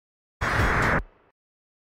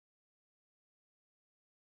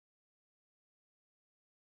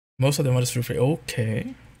Most of them are just for free.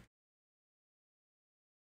 Okay.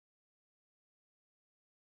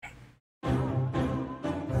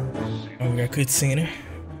 Oh, we got a good singer.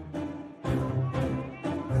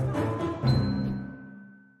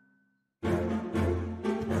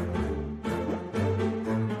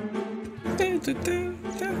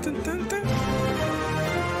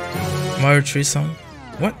 Mario 3 song.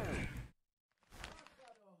 What?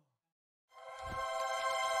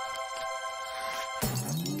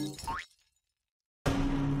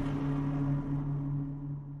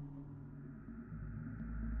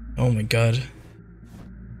 Oh my god.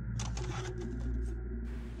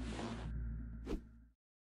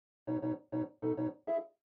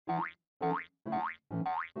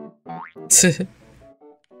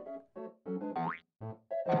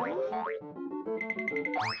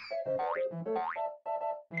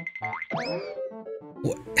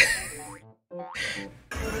 What?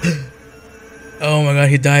 Oh my god,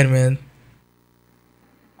 he died, man.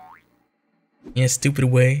 In a stupid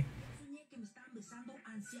way.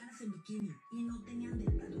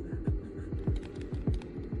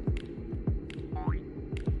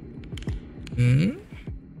 Hmm?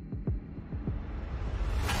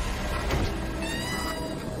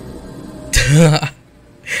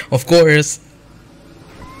 Of course.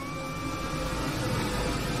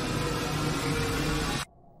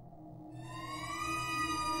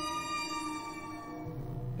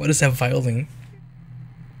 What is that violin?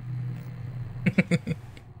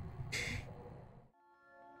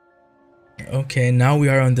 Okay, now we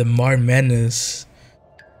are on the Mar Madness.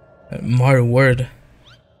 Mar word.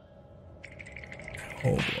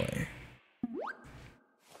 Oh boy.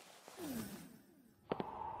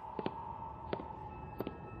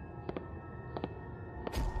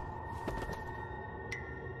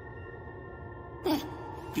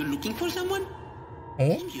 You're looking for someone?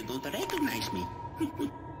 Oh? You don't recognize me.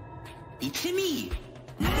 It's me,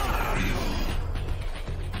 Mario.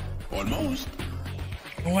 Almost.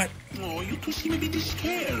 What? Oh, you two seem a bit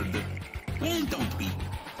scared. Well, don't be.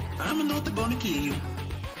 I'm not gonna kill you.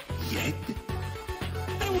 Yet.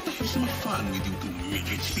 I want to have some fun with you two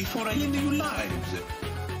midgets before I end your lives.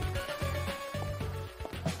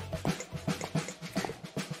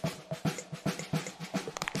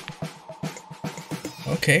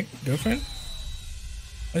 Okay, girlfriend?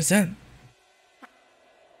 What is that?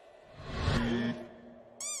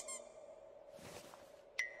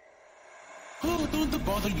 Oh, don't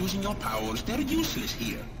bother using your powers. They're useless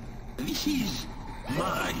here. This is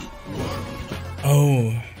my world.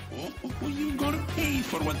 Oh. Oh, you gotta pay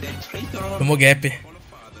for what that traitor Como gap.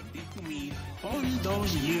 father did to me all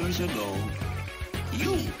those years ago.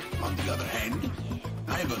 You, on the other hand,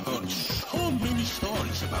 I've heard so many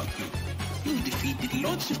stories about you. You defeated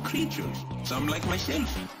lots of creatures, some like myself.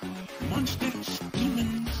 Monsters,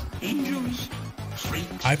 demons, angels,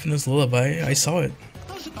 freaks. Hypno's lullaby. I saw it.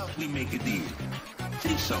 How's about we make a deal?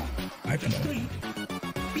 3 songs. Hypno. 3.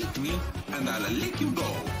 Beat me, and I'll let you go.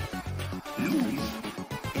 Lose,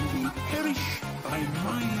 and you'll perish by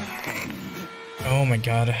my hand. Oh my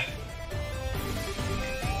god.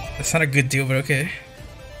 That's not a good deal, but okay.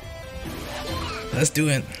 Let's do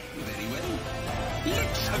it. Very well.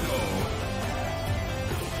 Let's go.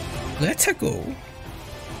 Let's go.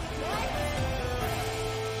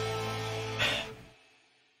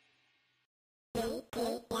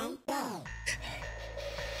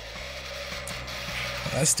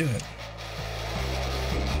 Let's do it.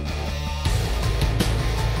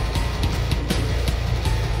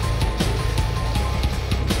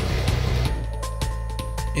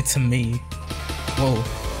 It's a me. Whoa.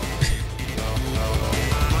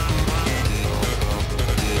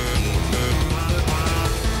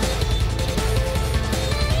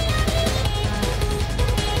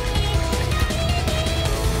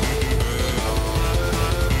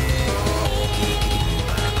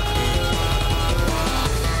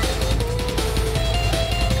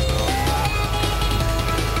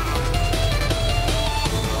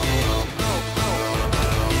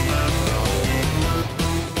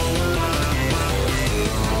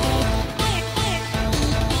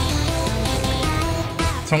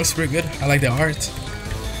 Song's pretty good. I like the art.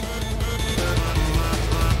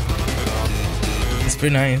 It's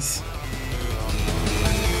pretty nice.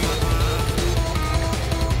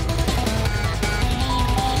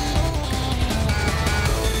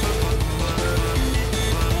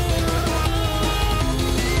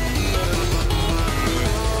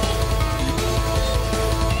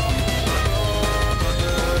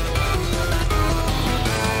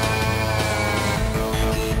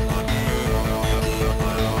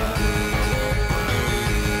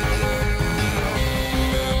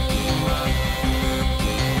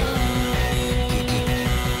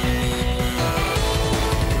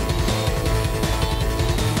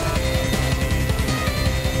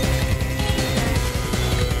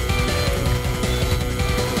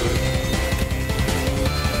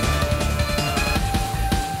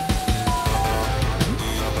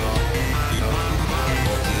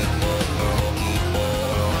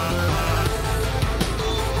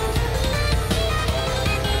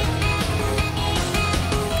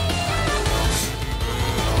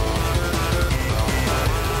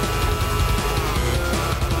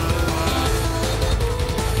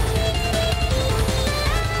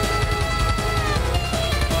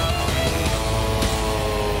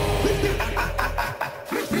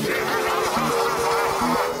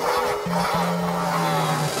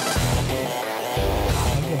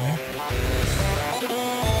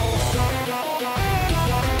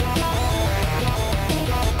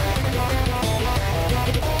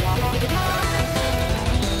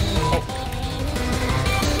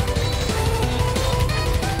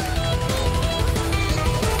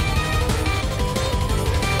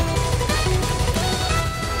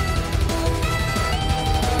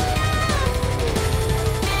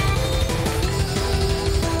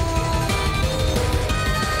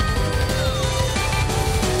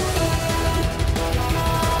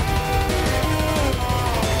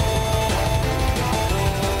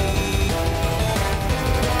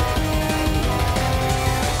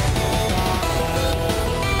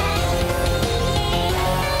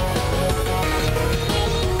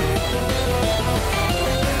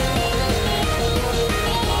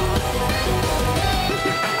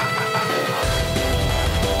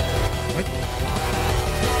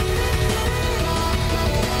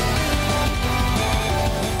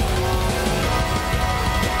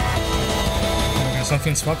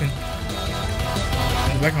 it's popping.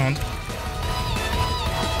 In the background.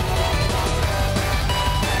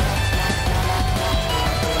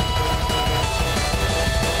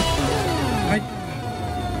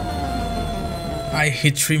 I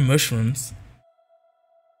hit 3 mushrooms.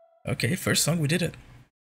 Okay, first song, we did it.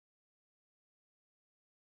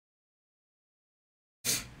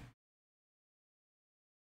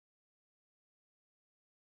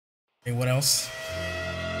 Okay, what else?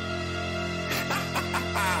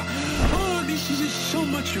 Oh, this is so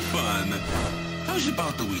much fun. How's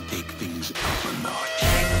about that we take things up a notch?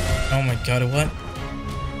 Oh my god, what?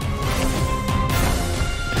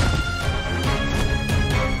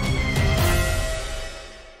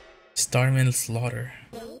 Starman Slaughter.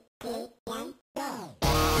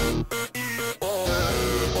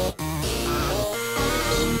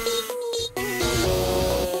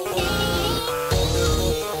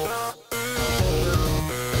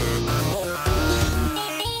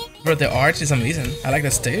 Bro, the art is amazing. I like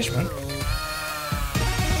the stage, man.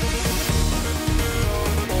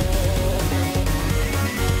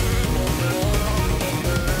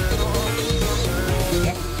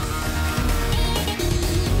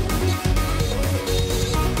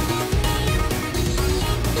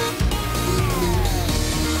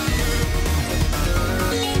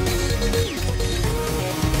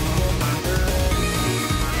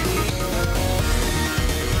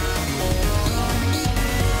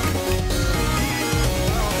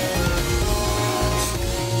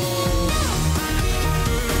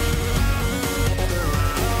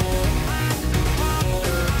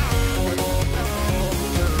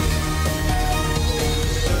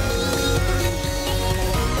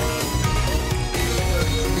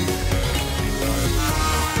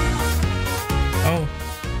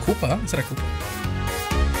 Is that a Koopa?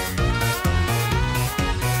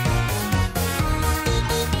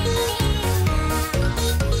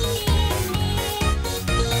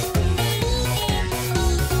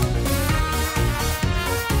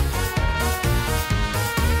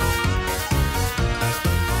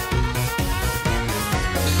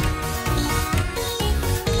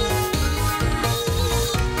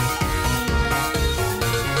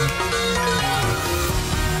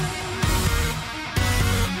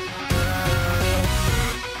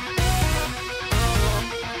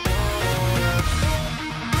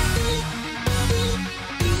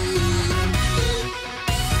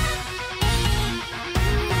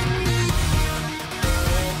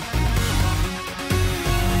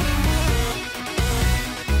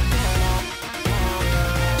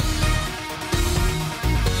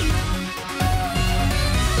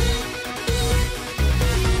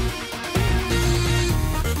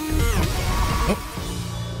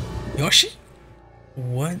 Yoshi?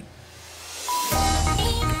 What?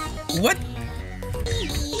 What?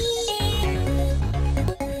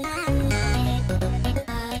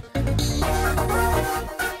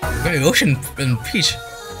 Wait, Yoshi and Peach.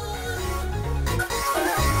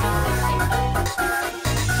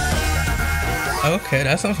 Okay,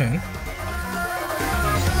 that's something.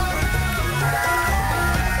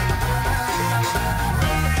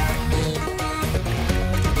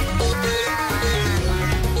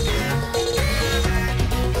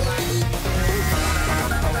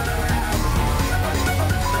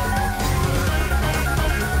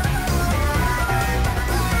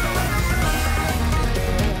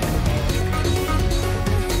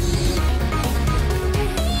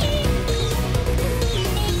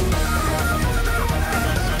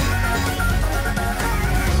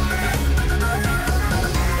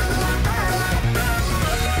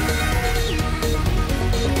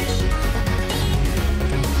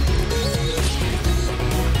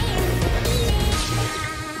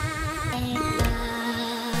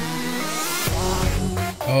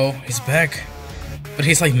 Oh, he's back. But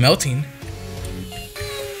he's like melting.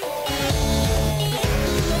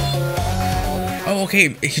 Oh,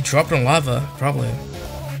 okay. He dropped in lava, probably.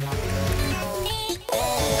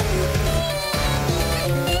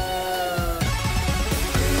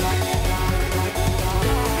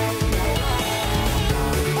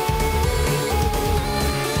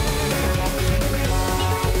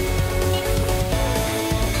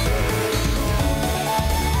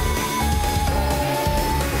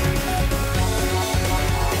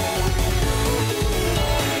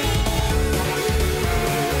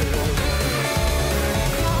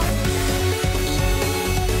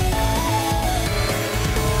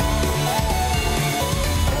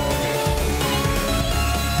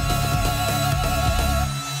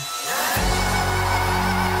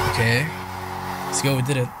 Okay, let's go, we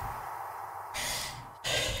did it.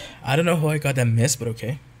 I don't know how I got that miss, but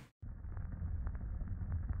okay.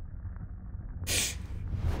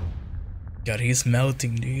 God, he's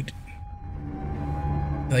melting, dude.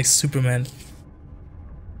 Like Superman.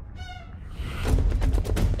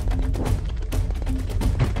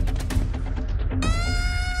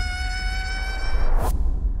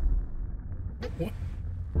 What?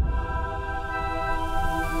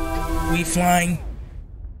 We flying.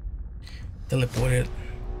 Teleported.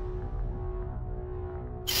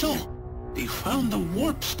 So, they found the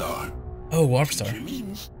warp star. Oh, warp star. Which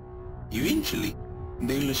means, eventually,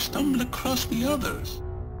 they'll stumble across the others.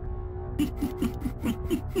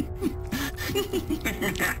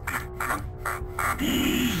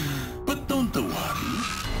 But don't worry.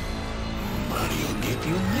 Mario get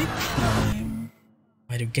you next time.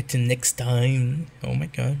 Mario get you next time. Oh my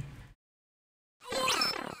god.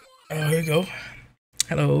 Oh, here we go.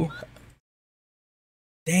 Hello.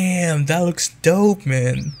 Damn, that looks dope,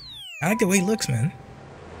 man. I like the way it looks, man.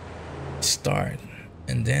 Start.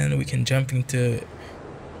 And then we can jump into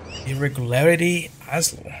irregularity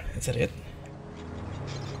Oslo. Is that it?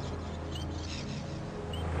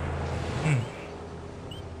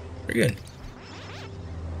 Very good.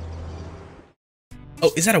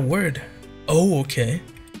 Oh, is that a word? Oh, okay.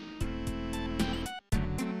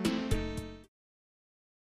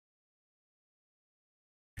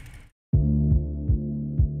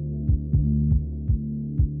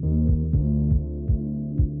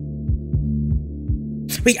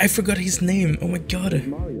 Wait, I forgot his name. Oh my god.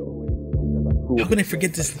 How can I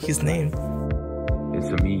forget his name? It's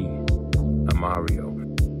a me, a Mario.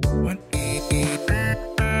 What?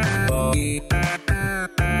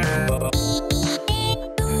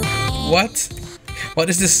 What? What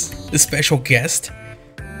is this special guest?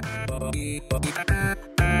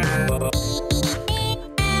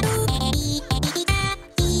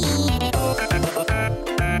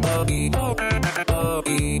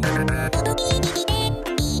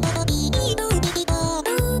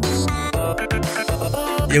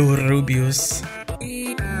 Yo, Rubius.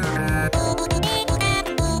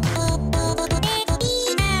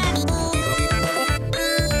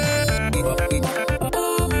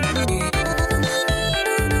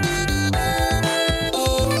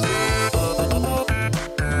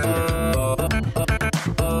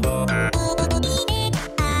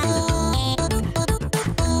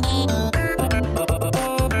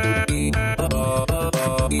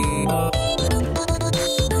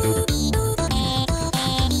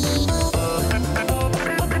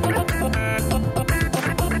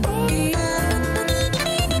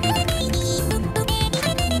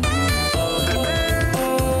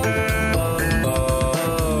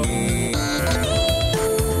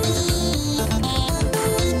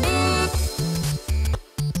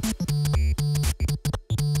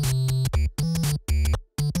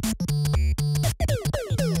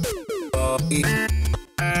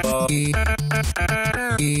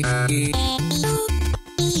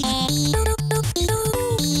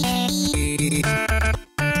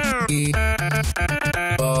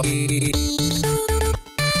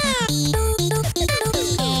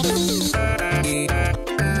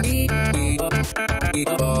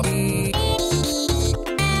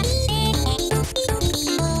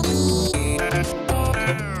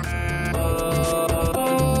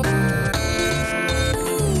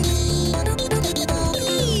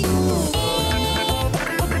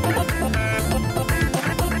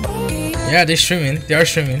 Yeah, they're streaming. They are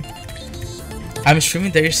streaming. I'm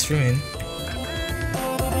streaming, they're streaming.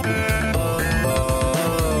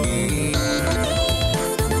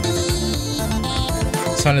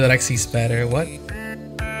 Sonic Alexi is better. What?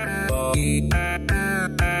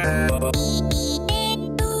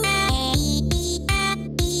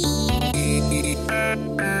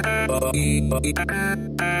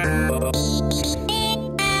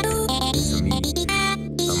 It's a me,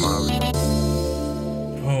 a Mario.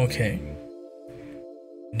 Oh, okay.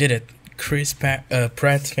 Did it. Chris Pratt,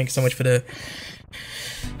 thanks so much for the...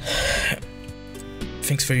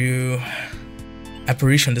 Thanks for your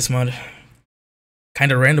apparition this month.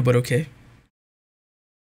 Kinda random, but okay.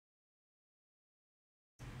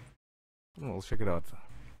 Well, check it out.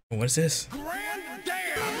 What is this?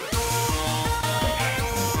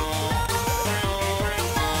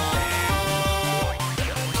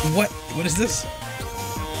 What? What is this?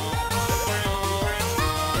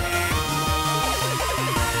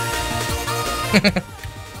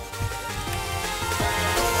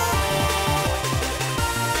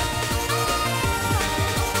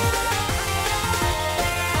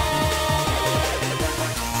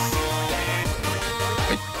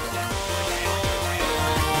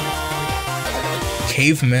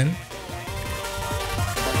 Caveman.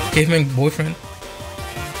 Caveman boyfriend.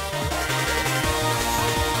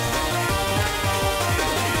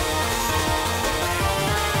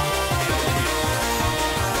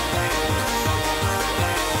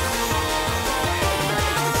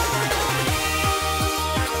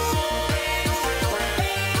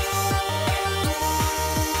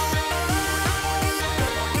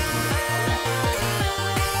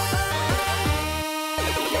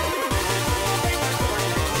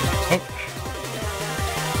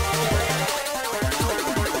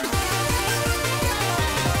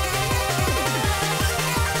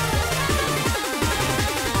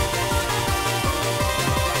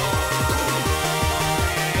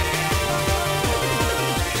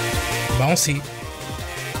 bouncy.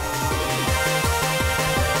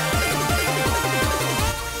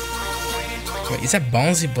 Wait, is that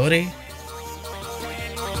bouncy buddy?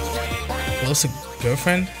 Close to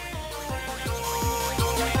girlfriend?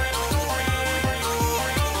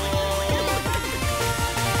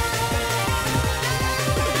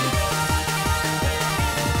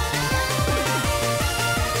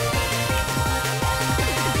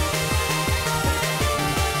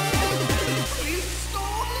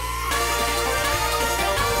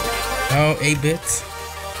 Oh, 8 bits.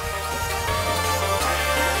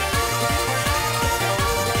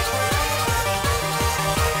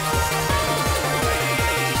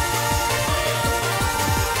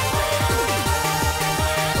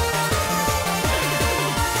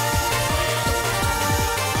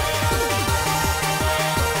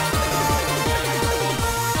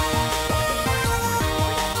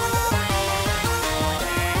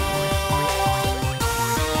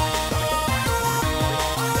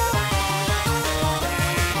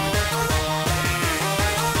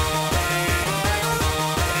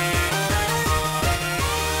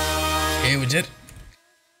 Okay, we did.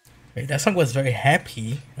 Wait, that song was very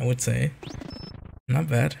happy, I would say. Not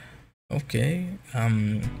bad. Okay.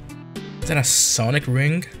 Is that a sonic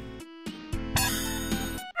ring?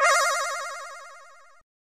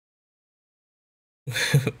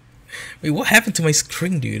 Wait, what happened to my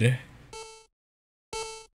screen, dude?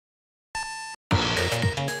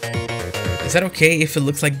 Is that okay if it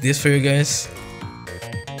looks like this for you guys?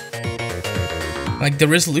 Like, the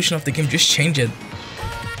resolution of the game, just change it.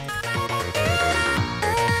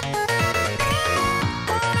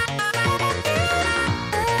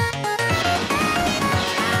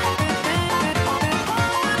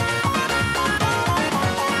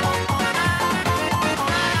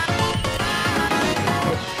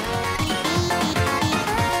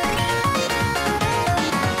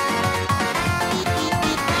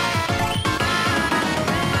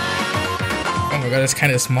 Oh my god, it's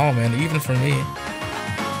kind of small, man, even for me.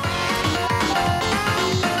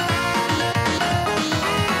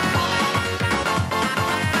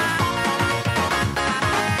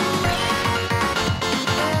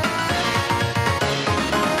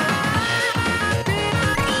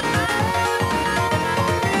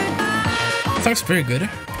 That song's pretty good.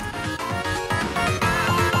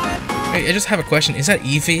 Wait, I just have a question. Is that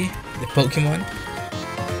Eevee, the Pokemon?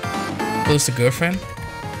 Close to girlfriend?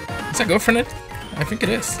 Is that girlfriend it? I think it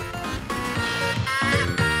is.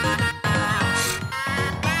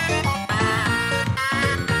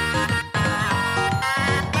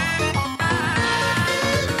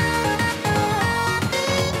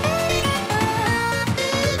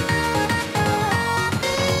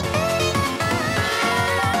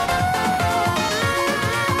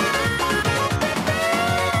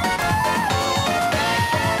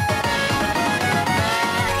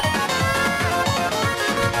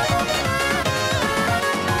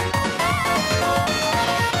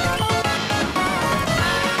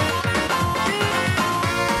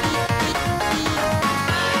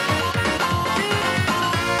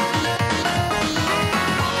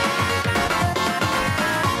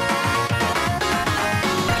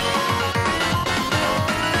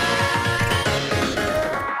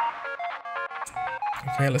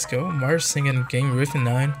 Okay, let's go. Mars singing Game Riff in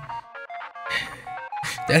 9.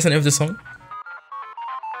 That's the name of the song.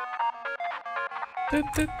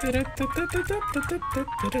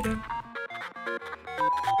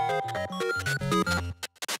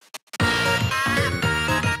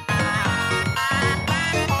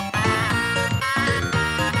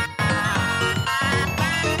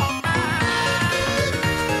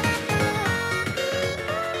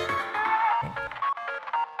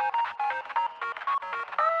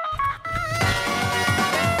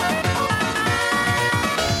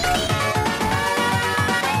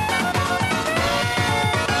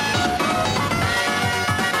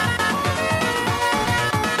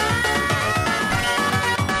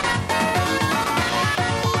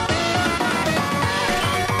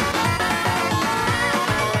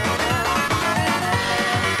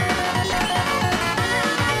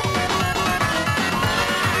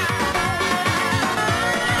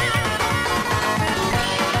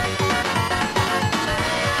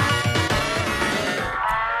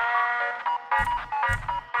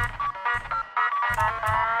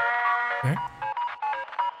 Okay.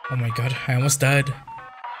 Oh my god, I almost died.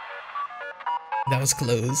 That was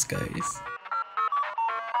close, guys.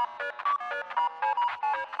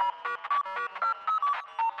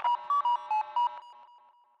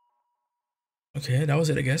 Okay, that was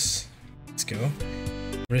it, I guess. Let's go.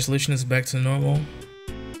 Resolution is back to normal.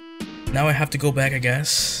 Now I have to go back, I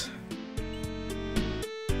guess.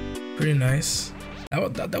 pretty nice.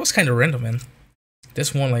 That was kind of random, man.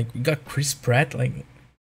 This one, like, we got Chris Pratt, like...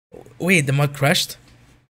 Wait, the mod crashed?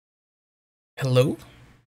 Hello?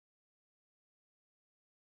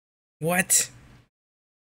 What?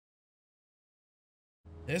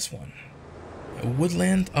 This one. A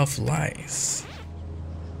Woodland of Lies.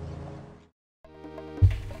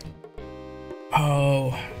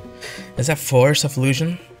 Oh... Is that Forest of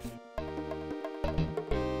Illusion?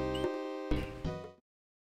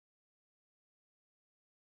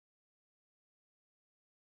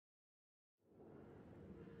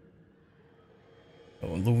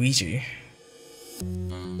 Oh, Luigi.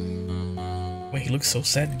 Wait, he looks so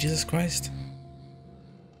sad, Jesus Christ.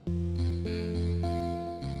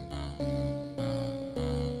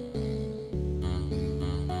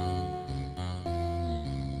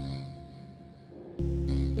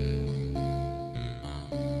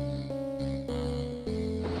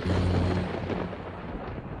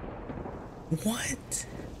 What?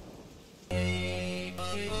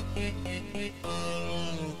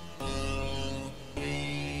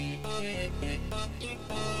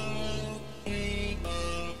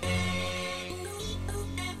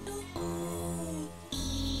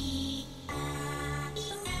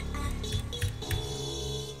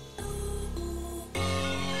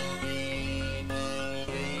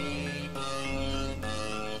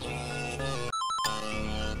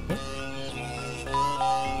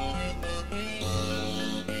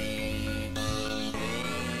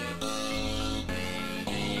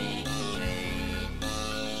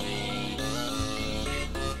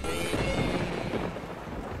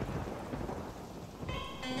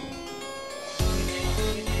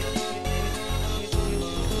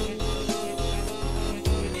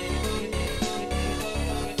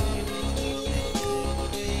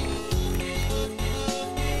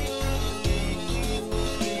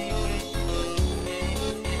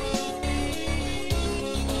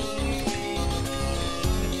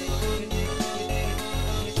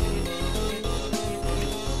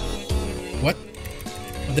 What?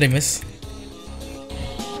 What did I miss?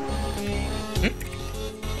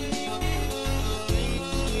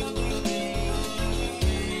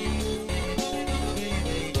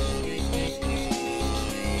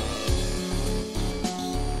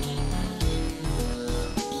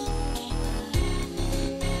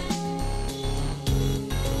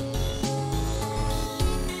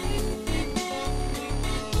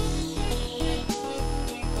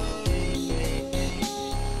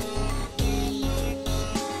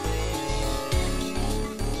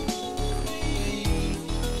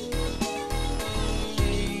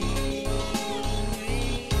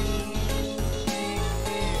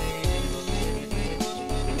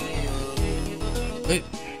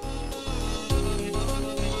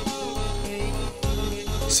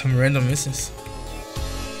 Some random misses.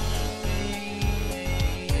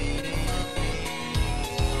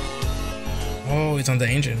 Oh, it's on the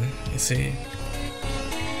engine. You see.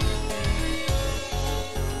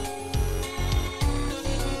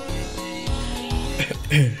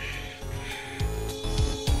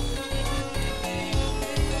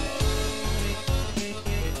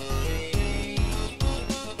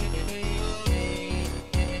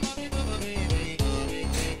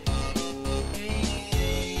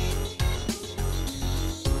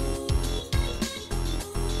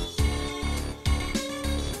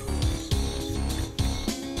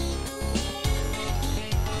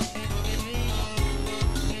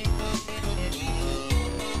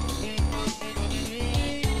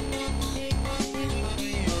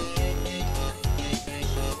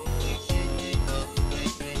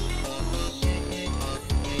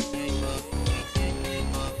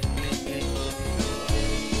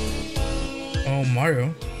 Oh,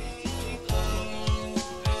 Mario.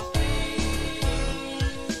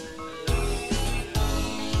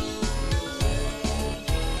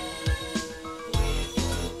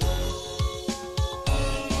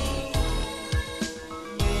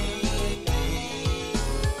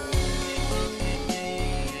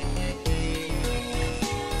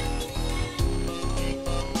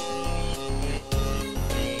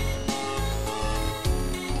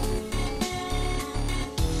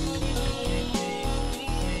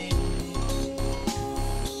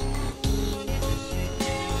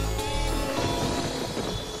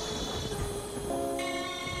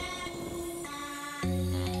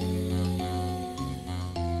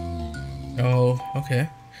 Oh, okay.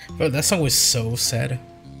 But that song was so sad.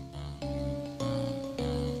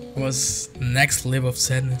 It was next level of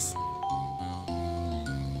sadness.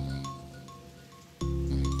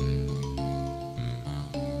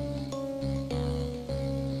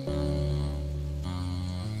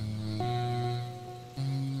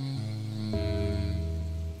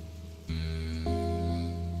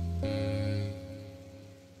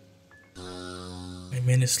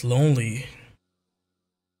 man is lonely.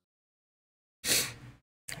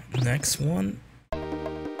 Next one,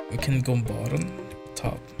 we can go bottom,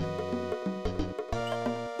 top.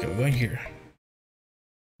 Okay, we're going here.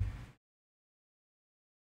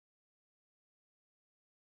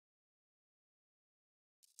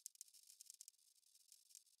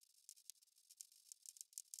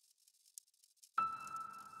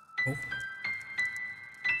 Oh.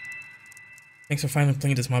 Thanks for finally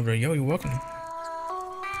playing this mob, bro. Yo, you're welcome.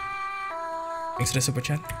 Thanks for the super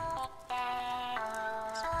chat.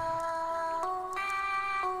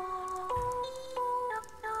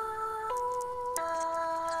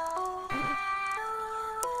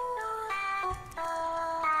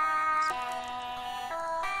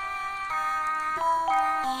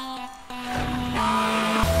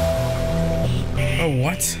 Oh,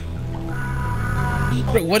 what?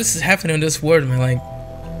 Bro, what is happening in this world, man? Like,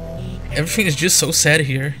 everything is just so sad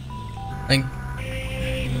here. Like,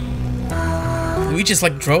 we just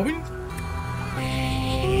like drawing?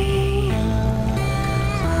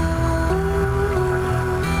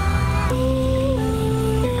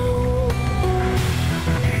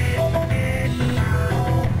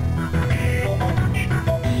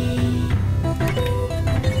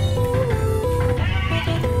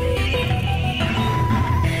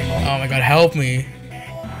 Oh my god, help me.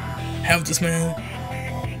 Help this man.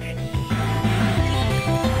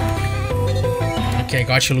 Okay,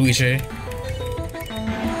 got you, Luigi.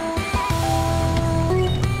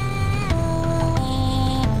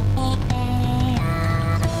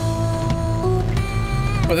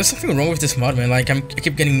 Bro, there's something wrong with this mod, man. Like, I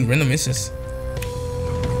keep getting random misses.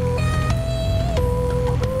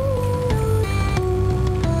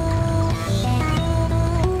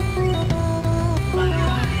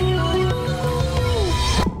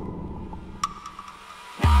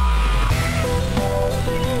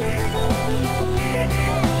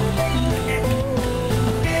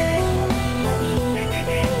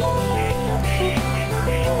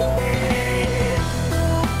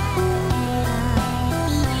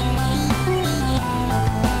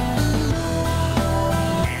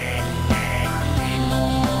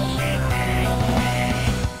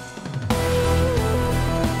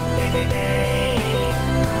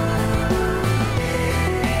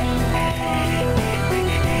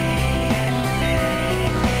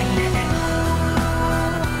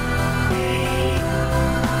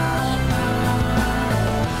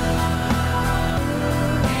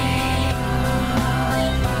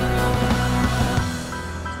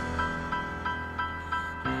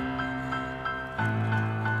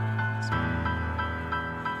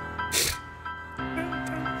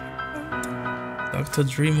 Dr.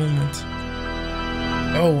 Dream moment.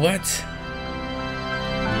 Oh, what?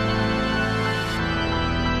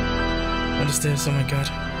 What is this? Oh my god.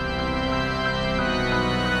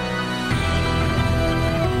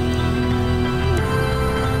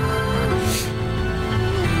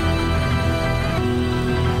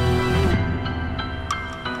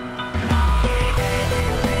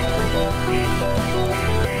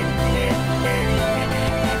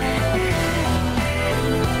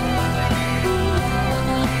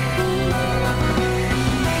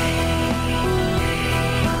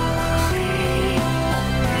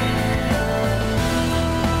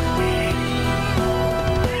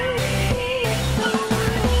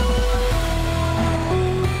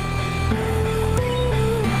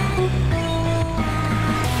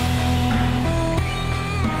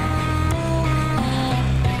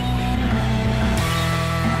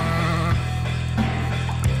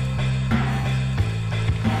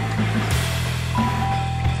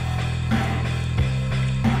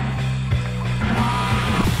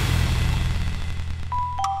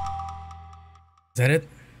 Is that it?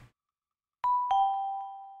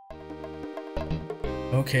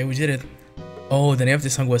 Okay, we did it. Oh, the name of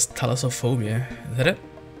this song was Thalassophobia. Is that it?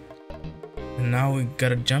 And now we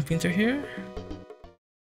gotta jump into here?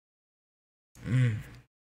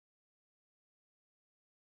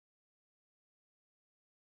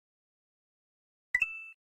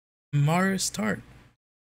 Mario Start.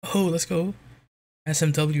 Oh, let's go.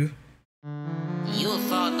 SMW. You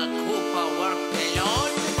thought the Koopa worked alone?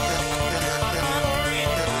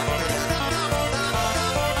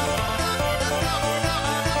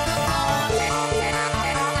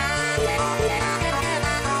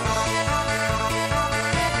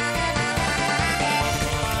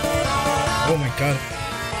 Oh my god.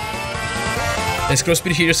 The scroll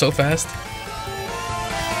speed here is so fast.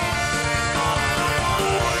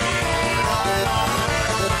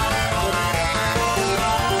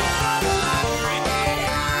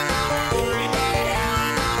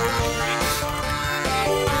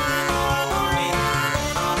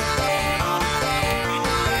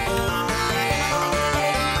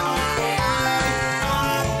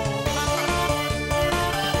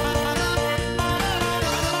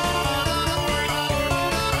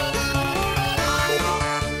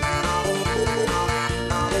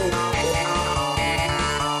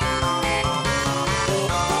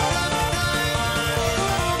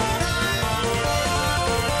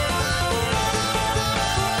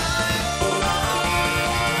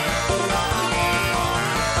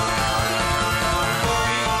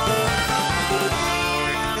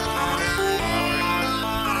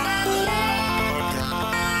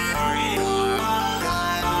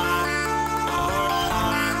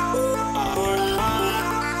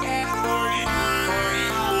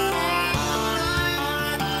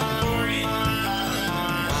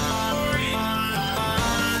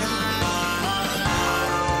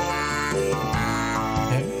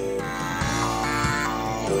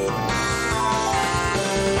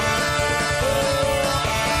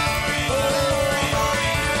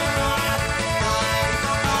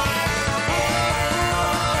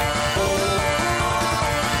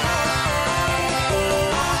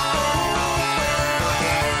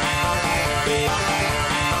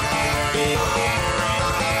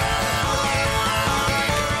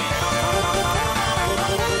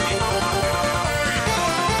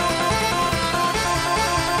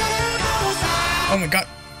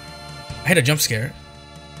 I had a jump scare.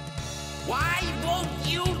 Why won't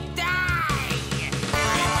you die?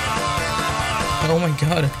 Oh my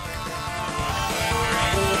god.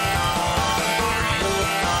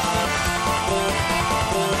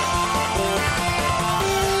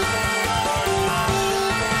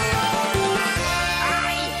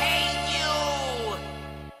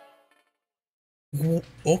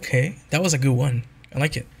 Okay, that was a good one. I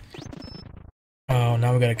like it. Oh,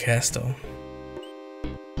 now we got a castle.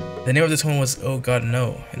 The name of this one was Oh God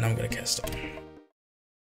No, and now I'm gonna castle.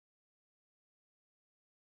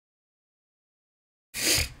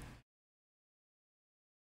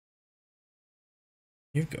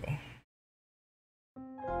 Here you go.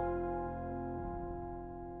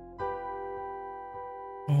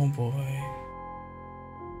 Oh boy.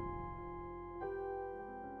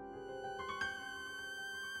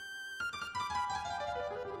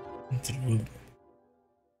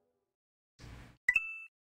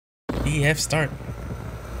 EF start.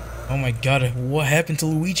 Oh my god, what happened to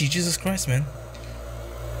Luigi? Jesus Christ, man.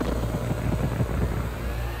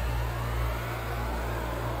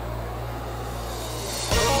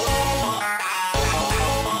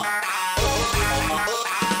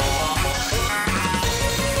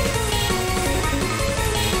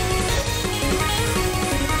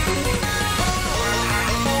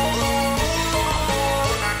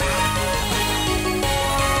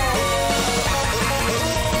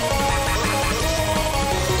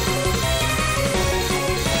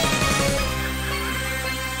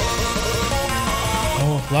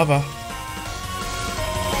 Lava.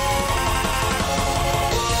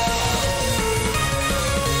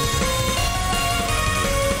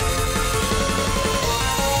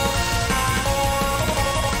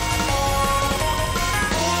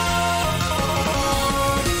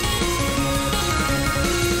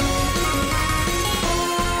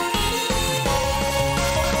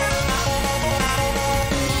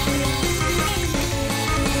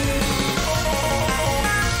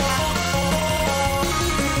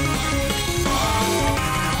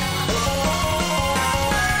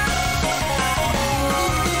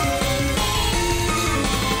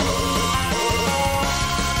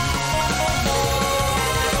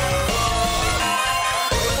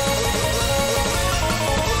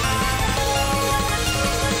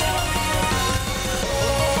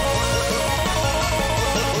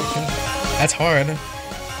 That's hard.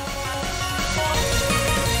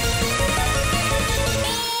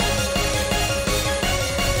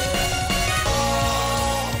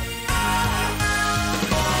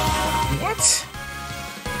 What?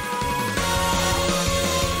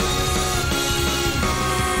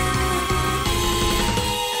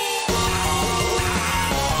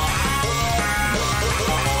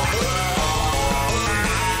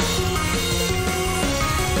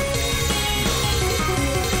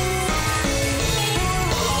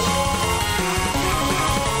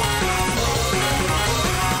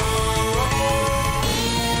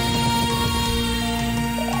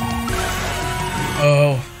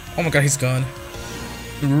 Oh my god, he's gone.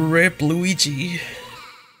 Rip Luigi.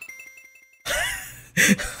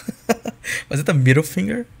 Was it the middle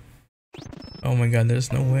finger? Oh my god,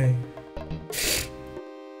 there's no way.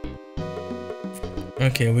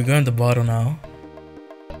 Okay, we're going to the bottom now.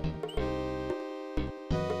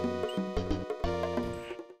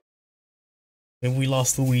 And we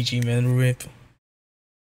lost Luigi, man. Rip.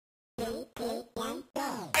 Oh.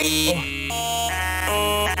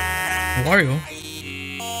 Wario.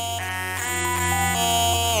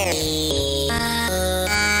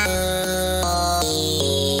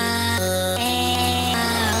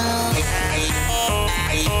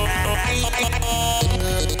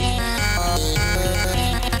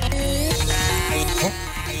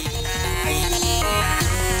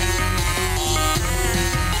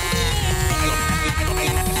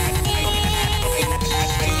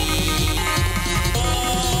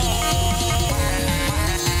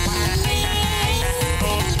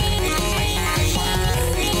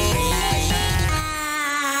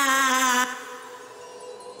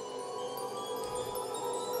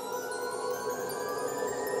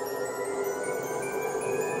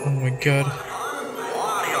 Oh my god.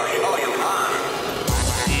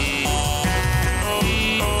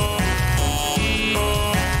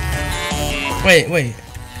 Wait.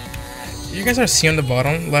 You guys are seeing on the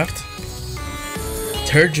bottom left?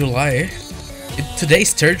 3rd July.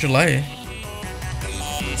 Today's 3rd July.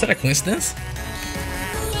 Is that a coincidence?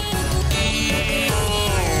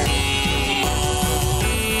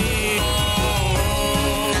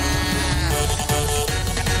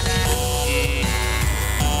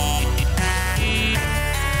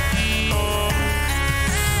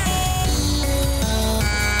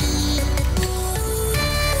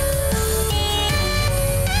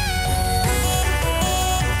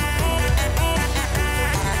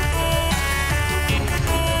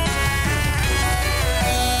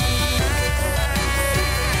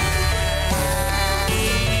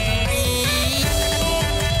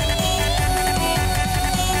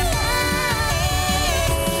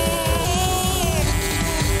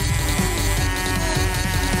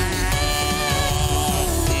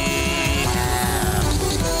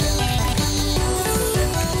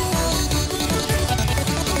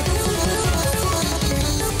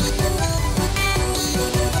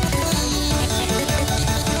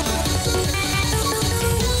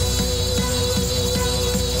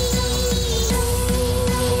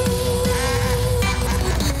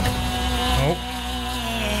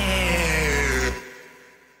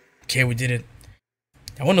 Okay, we did it.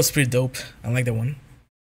 That one was pretty dope. I like that one.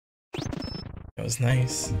 That was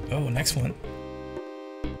nice. Oh, next one.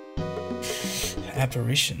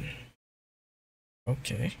 Apparition.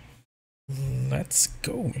 Okay. Let's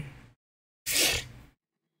go.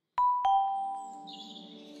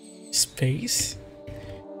 Space.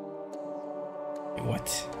 Wait, what?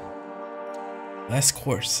 Last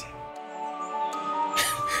course.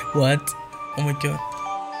 What? Oh my god.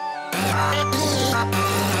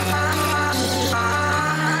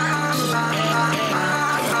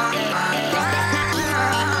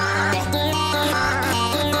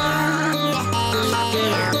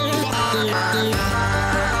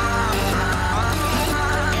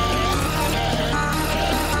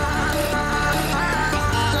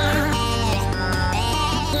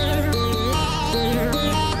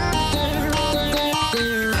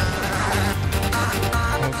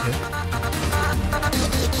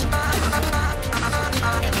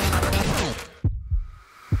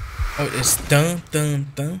 Oh, it's dun dun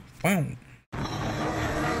dun. Wow.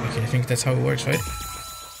 Okay, I think that's how it works, right?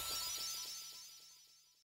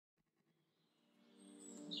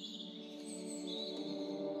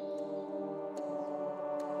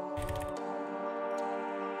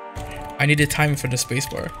 I need a time for the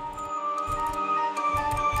spacebar.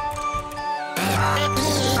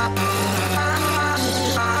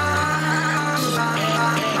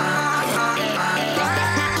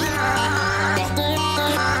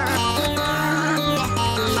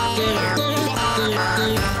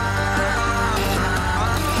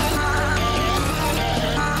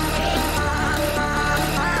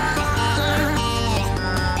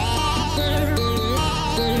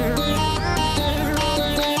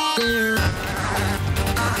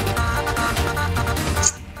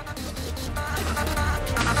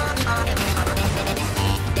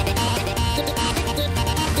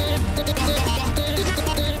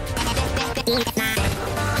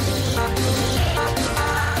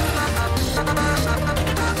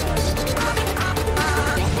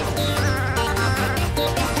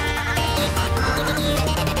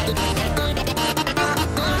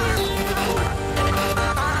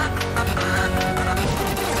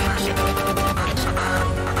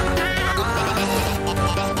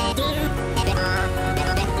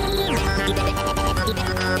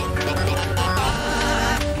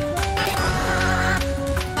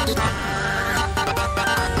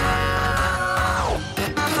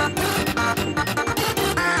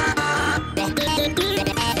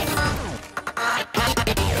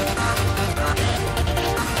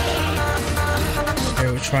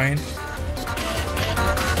 Trying.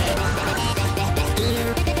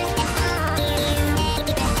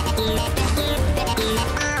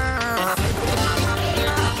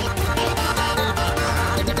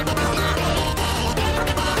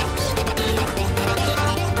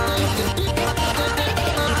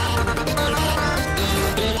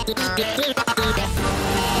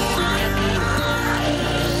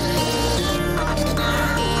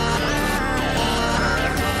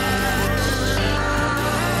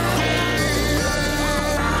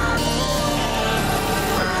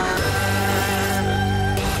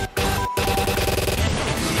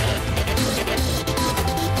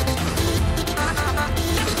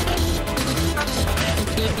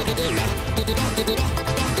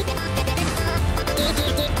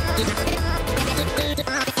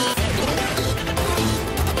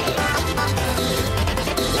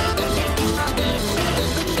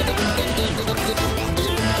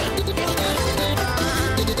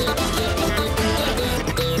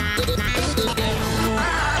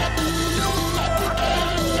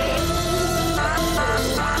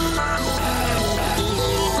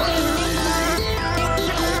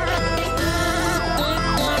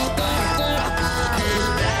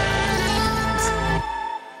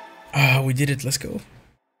 We did it, let's go.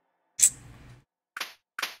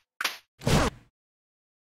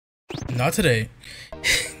 Not today.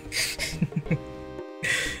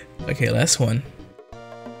 Okay, last one.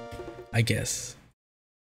 I guess.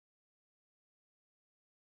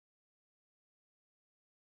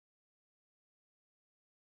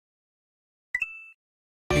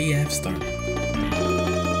 BF start.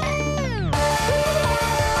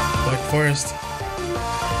 Black Forest.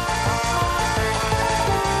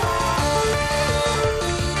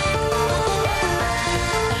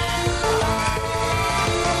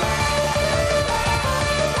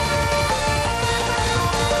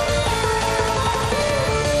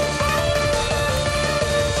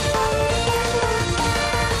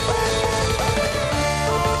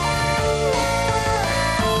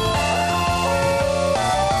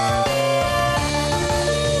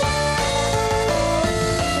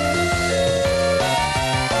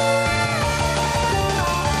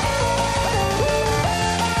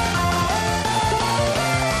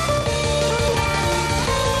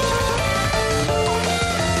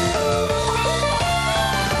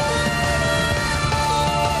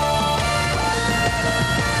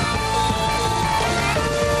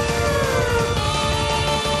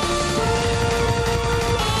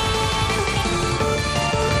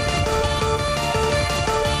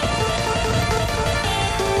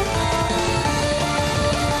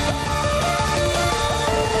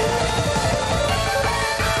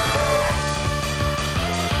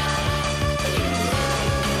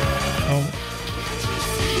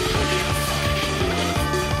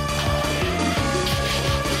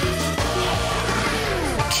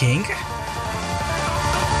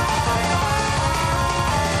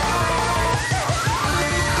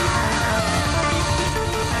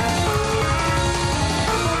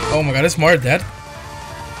 Oh my god, it's more dead.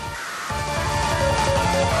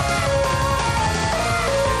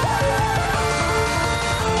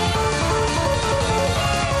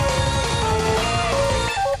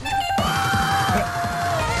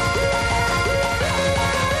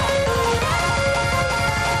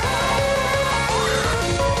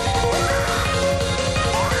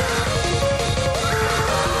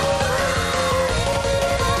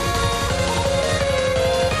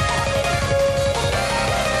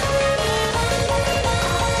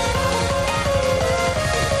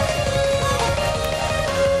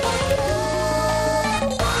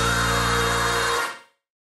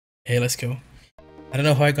 Hey, let's go. I don't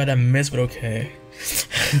know how I got that miss, but okay.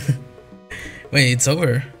 Wait, it's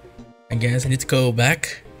over. I guess I need to go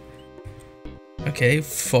back. Okay,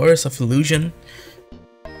 Forest of Illusion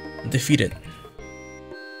defeated.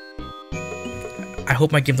 I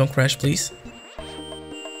hope my game don't crash, please.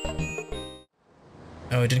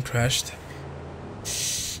 Oh, it didn't crash.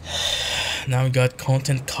 Now we got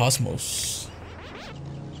Content Cosmos.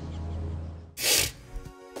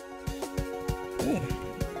 Ooh.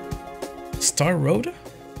 Star Road?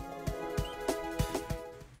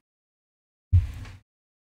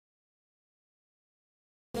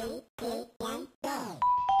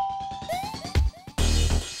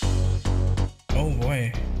 Oh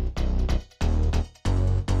boy.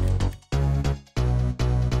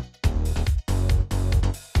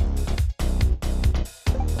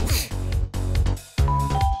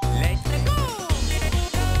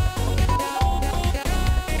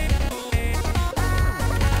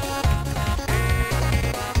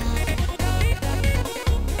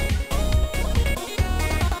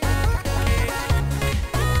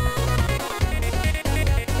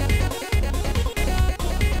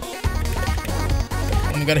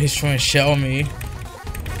 Oh my god, he's trying to shell me.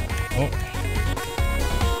 Oh.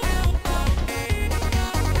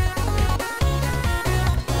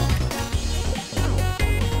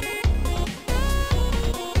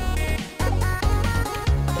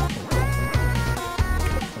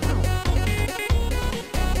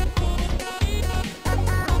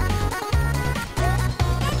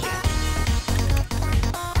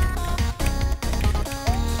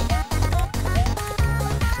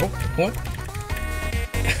 Oh, what?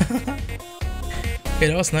 Okay,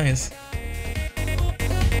 that was nice.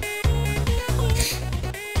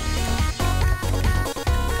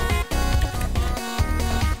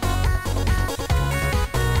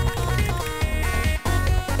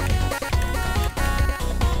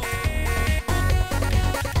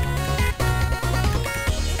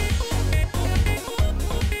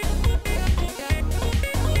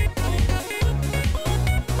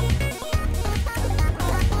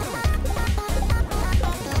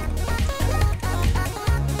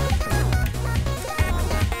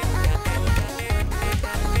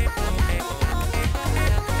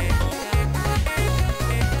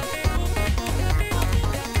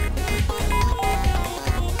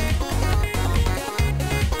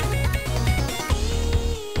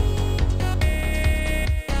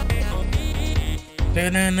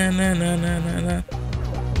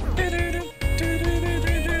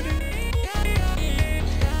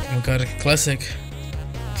 Oh god, a classic.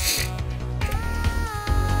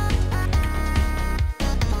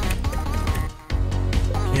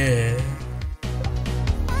 Yeah.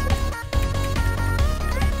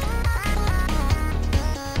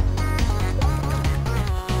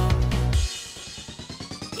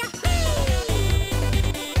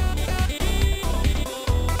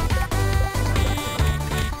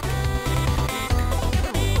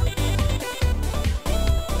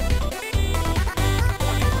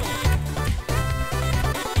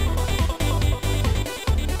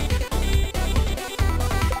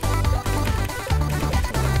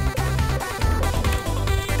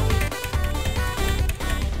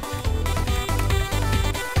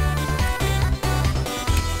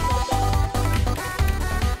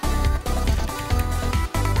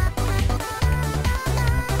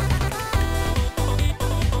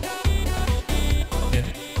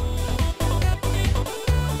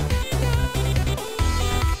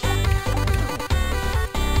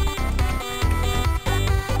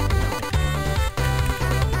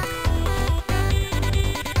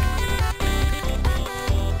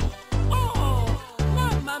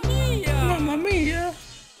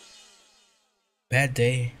 Bad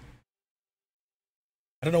Day.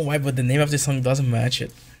 I don't know why, but the name of this song doesn't match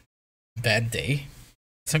it. Bad Day.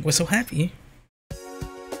 The song was so happy.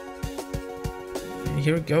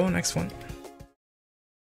 Here we go, next one.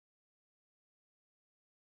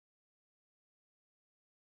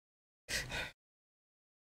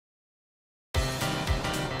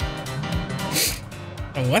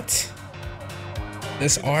 What?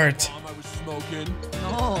 This art. I was smoking.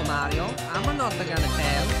 No, Mario, I'm not gonna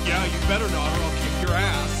tell. Yeah, you better not, or I'll kick your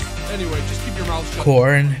ass. Anyway, just keep your mouth shut.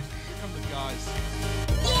 Corn. Here come the guys.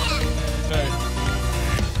 Hey.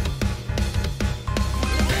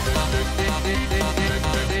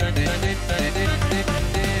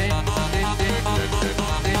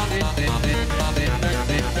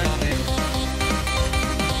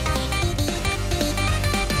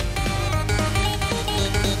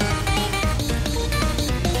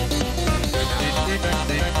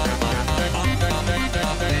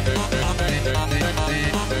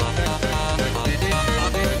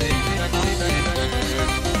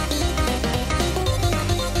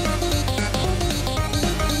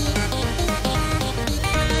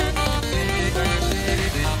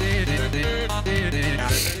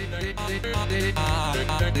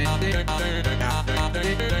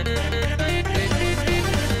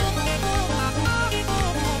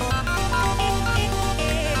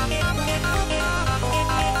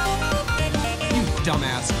 You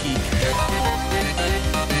dumbass geek.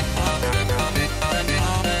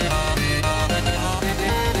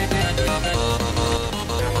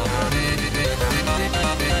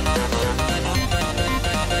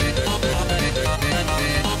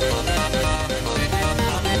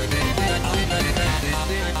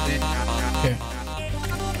 Okay.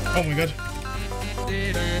 Oh my god.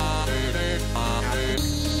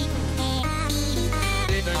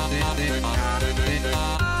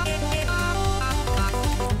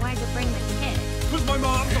 Why'd you bring the kid? Cause my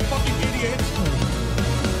mom's a fucking idiot.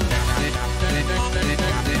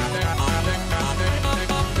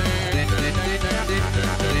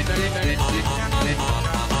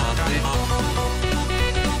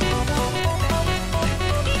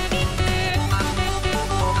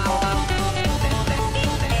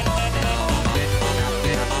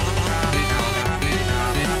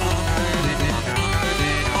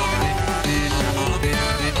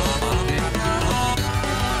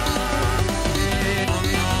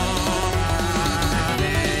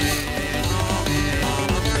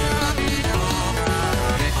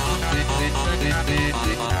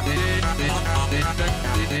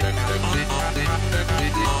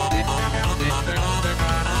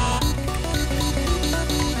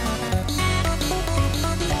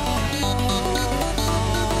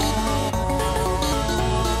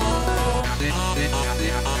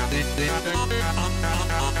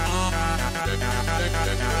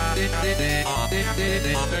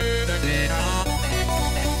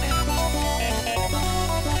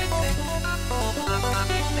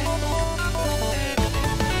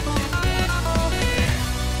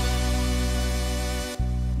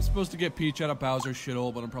 I'm supposed to get Peach out of Bowser's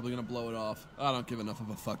shithole, but I'm probably gonna blow it off. I don't give enough of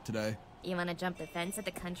a fuck today. You wanna jump the fence at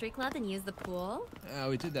the country club and use the pool?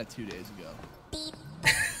 We did that 2 days ago.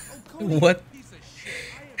 What?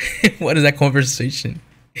 What is that conversation?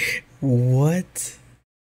 What?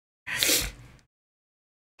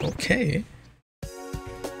 Okay.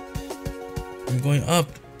 I'm going up.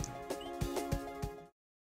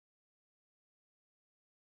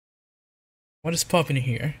 What is popping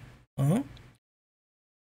here? Huh?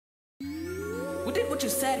 We did what you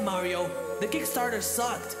said, Mario. The Kickstarter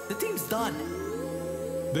sucked. The team's done.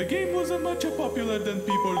 The game wasn't much popular than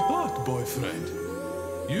people thought, boyfriend.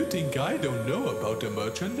 You think I don't know about the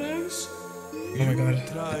merchandise? Oh my god.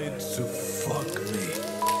 Tried to fuck me.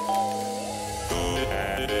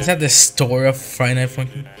 Is that the story of Friday Night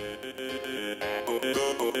Funkin'?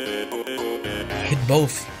 Hit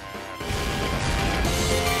both.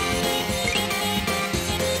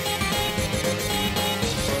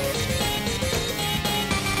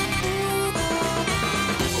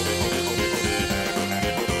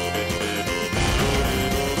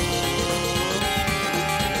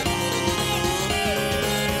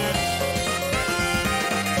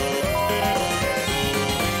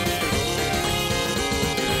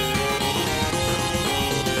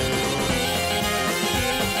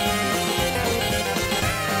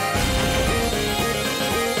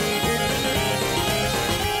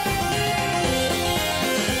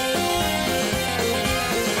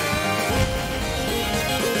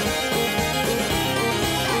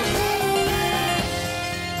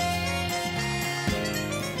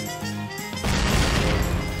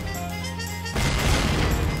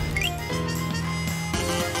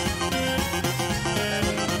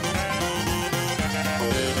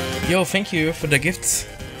 Yo, thank you for the gifts.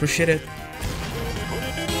 Appreciate it.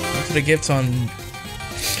 Thanks for the gifts on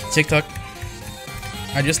TikTok.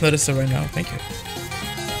 I just noticed it right now. Thank you.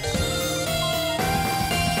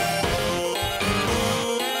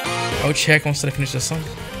 I'll check once I finish the song.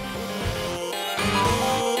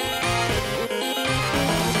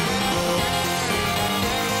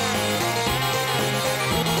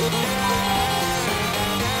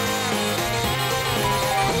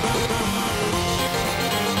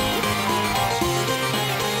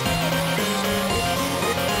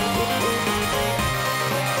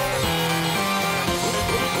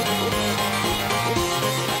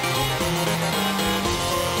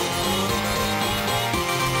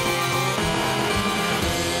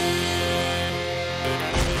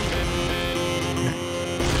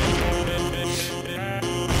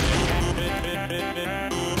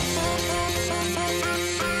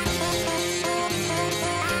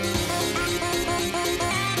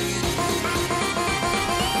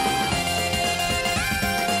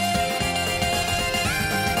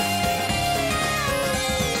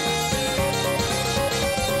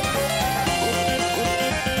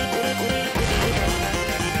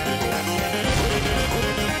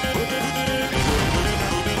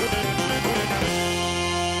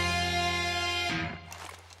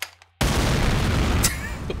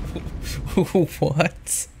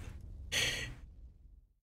 What?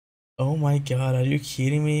 Oh my god, are you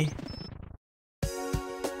kidding me?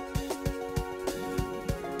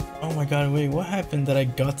 Oh my god, wait, what happened that I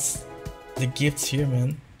got the gifts here,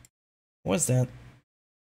 man? What's that?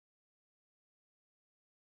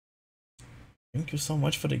 Thank you so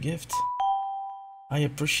much for the gift. I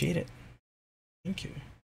appreciate it. Thank you.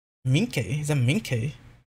 Minkey? Is that Minkey?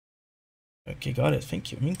 Okay, got it.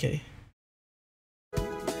 Thank you, Minkey.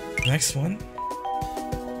 Next one.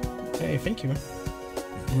 Hey, thank you.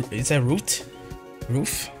 Is that Root?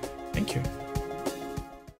 Roof? Thank you.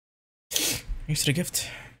 Thanks for the gift.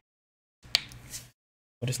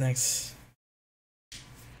 What is next?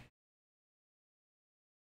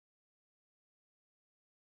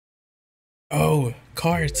 Oh,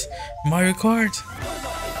 cards. Mario Kart.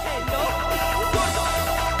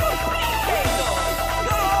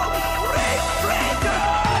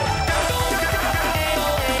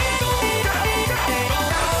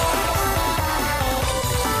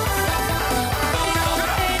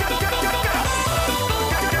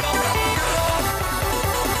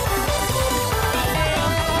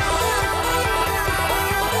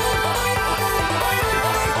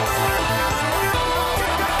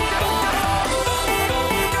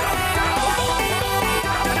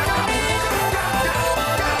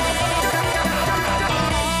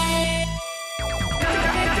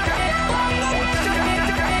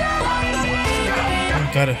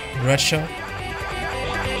 Got a red shell.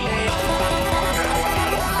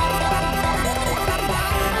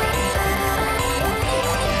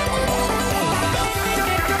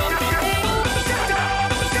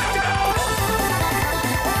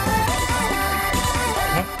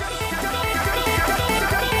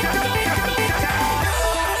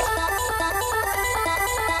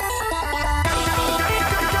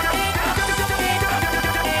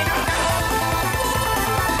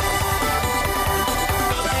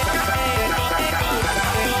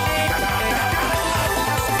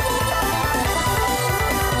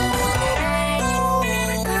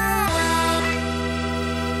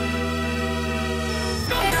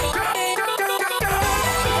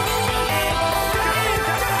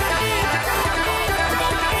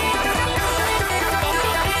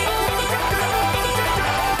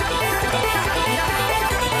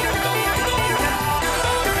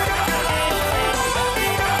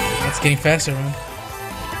 Getting faster, man.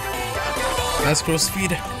 Let's grow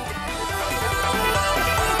speed.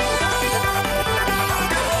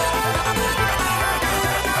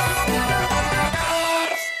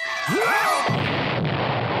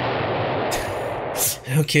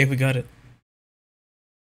 Okay, we got it.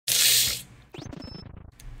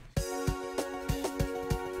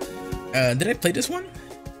 Did I play this one?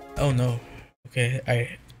 Oh no. Okay,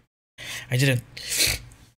 I didn't.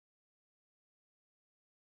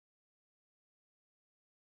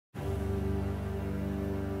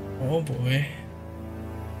 Oh boy.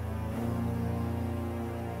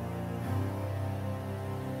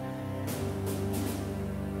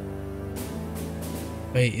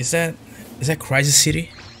 Wait, is that Crisis City?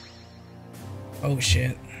 Oh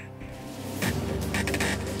shit.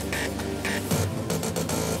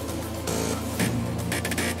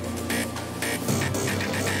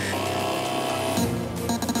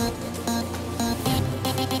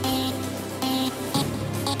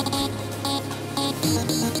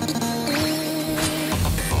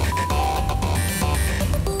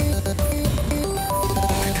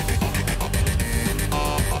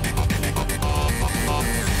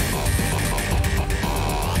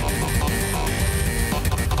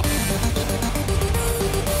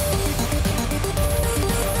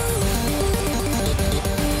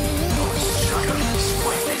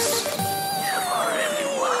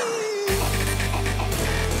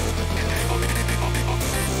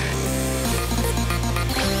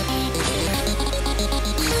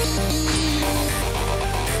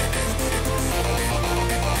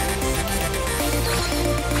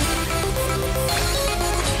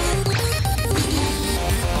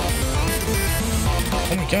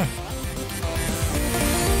 Oh my god.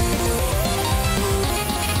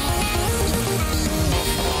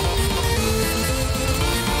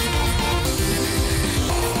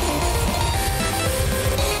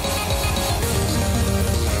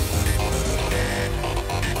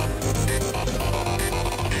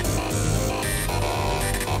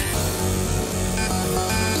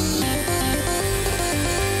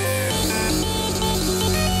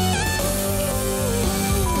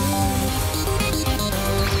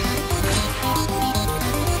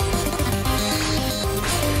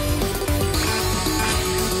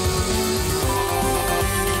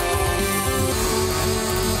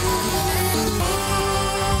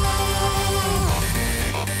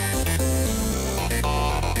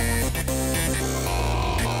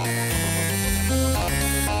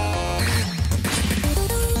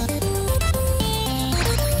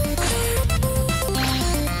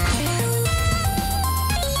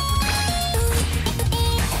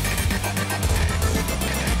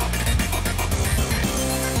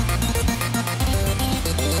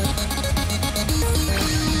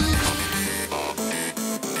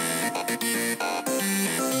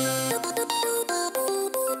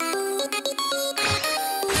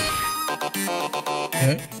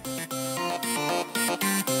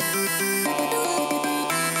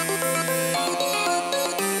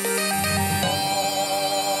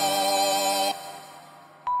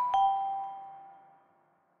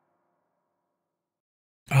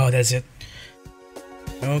 that's it.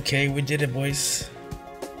 Okay, we did it, boys.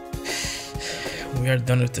 We are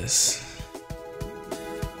done with this.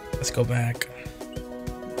 Let's go back.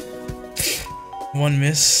 One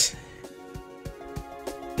miss.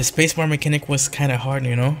 The spacebar mechanic was kind of hard,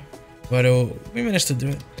 you know, but we managed to do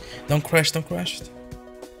it. Don't crash, don't crash.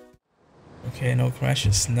 Okay, no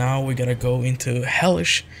crashes. Now we gotta go into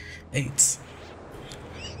Hellish 8.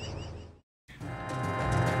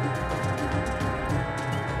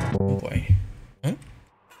 Oh boy. Huh?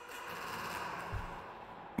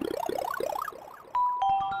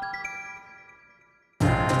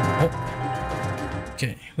 Oh.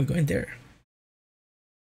 Okay, we're going there.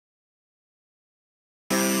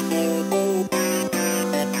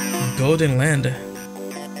 Golden Land.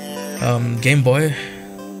 Game Boy.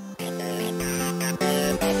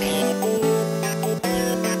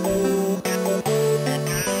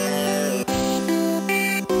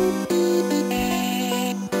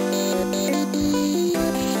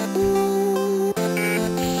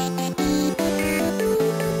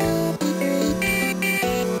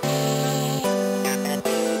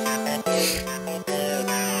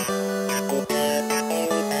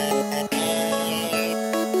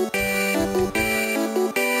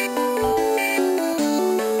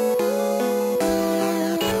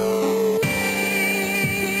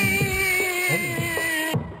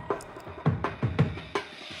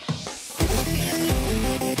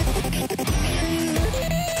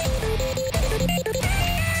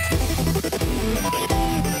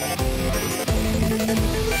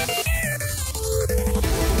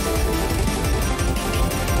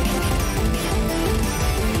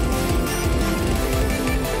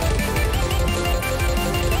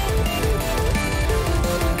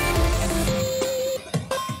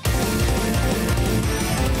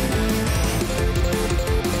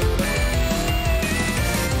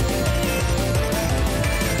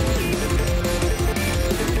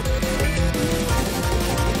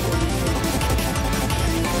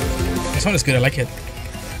 This one is good, I like it.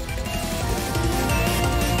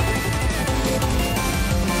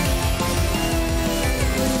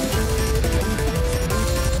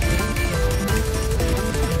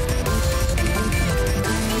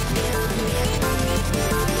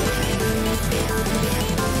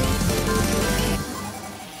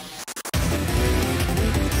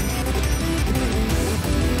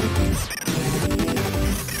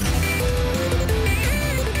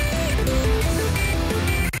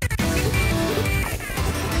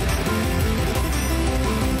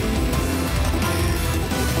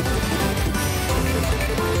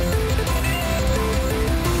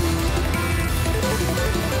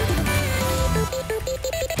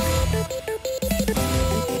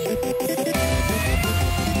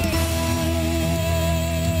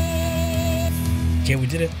 Okay, we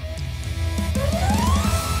did it.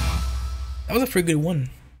 That was a pretty good one.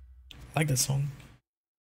 I like that song.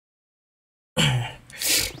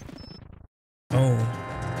 Oh.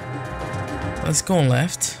 Let's go on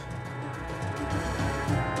left.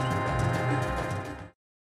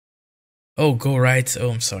 Oh, go right.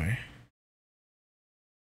 Oh, I'm sorry.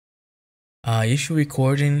 If you're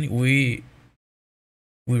recording, we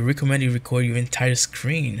recommend you record your entire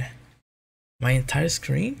screen. My entire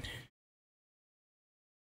screen?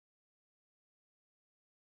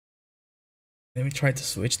 Let me try to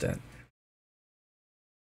switch that.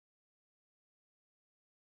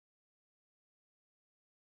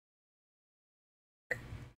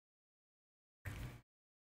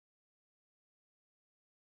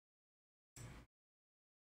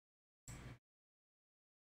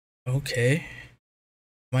 Okay.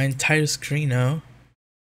 My entire screen now.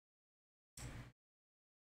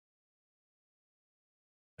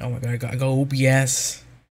 Oh my god, I got OBS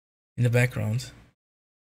in the background.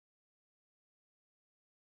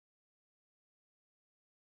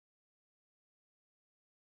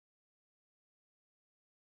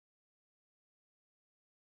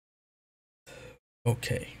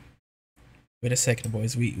 Okay. Wait a second,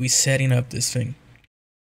 boys. We setting up this thing.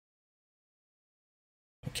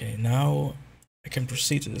 Okay, now I can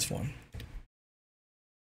proceed to this one.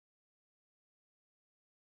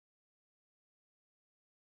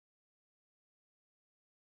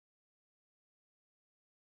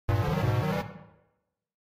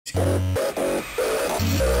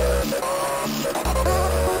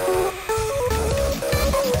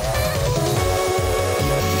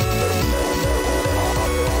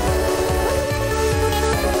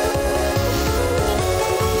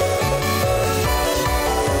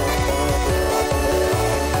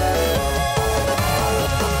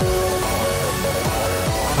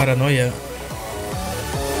 Paranoia.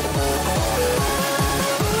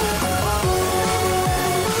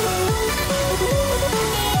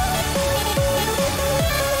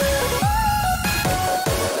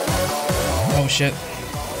 Oh shit.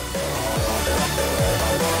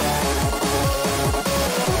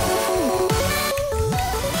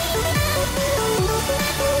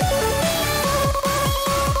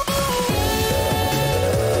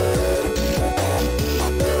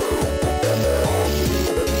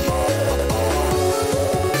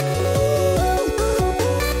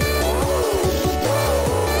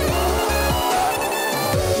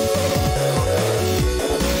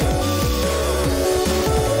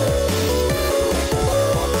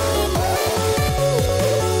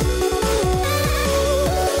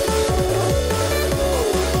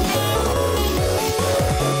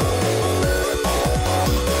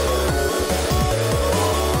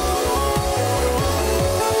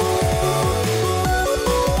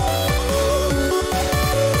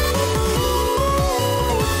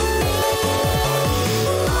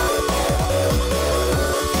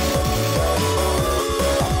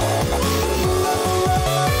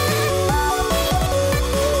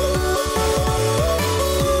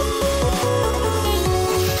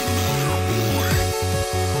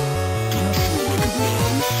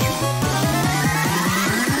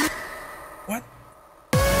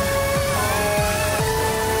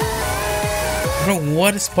 Bro,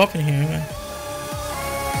 what is popping here, man?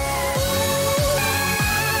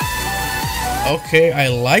 Okay, I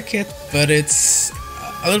like it, but it's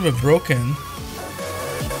a little bit broken.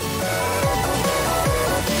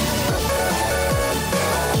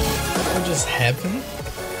 What just happened?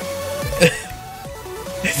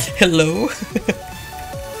 Hello?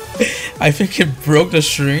 I think it broke the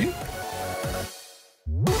string.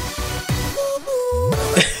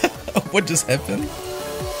 What just happened?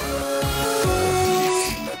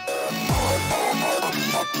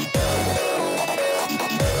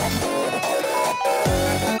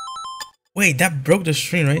 Wait, that broke the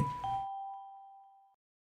string, right?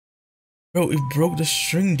 Bro, it broke the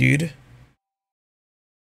string, dude.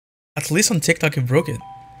 At least on TikTok it broke it.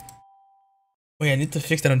 Wait, I need to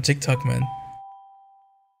fix that on TikTok, man.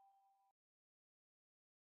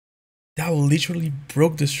 That literally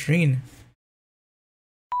broke the string.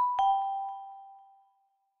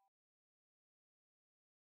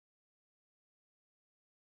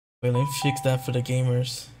 Wait, let me fix that for the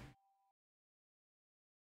gamers.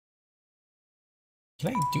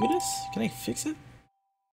 Can I do this? Can I fix it?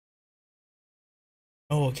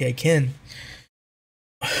 Oh, okay, I can.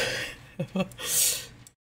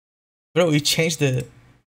 Bro, we changed the...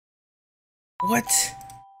 What?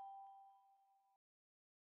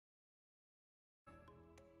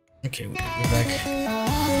 Okay, we're back.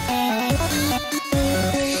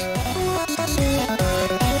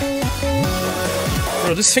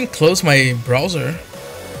 Bro, this thing closed my browser.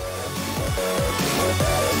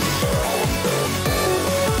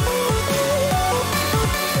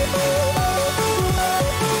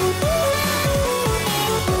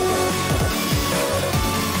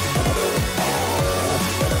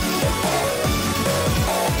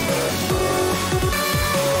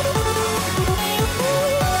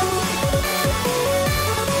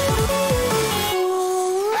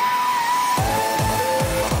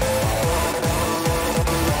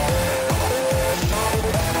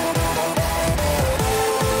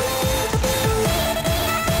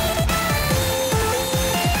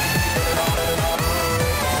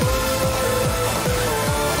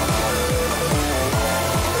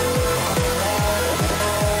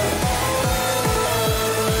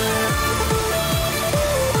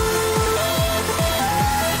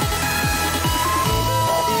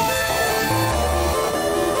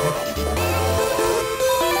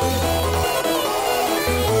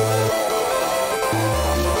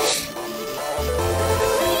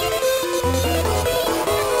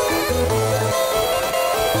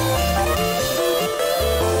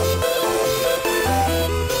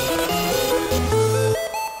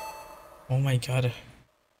 God,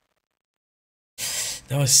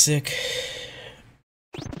 that was sick.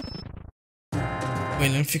 Wait,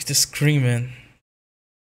 let me fix the screen, man.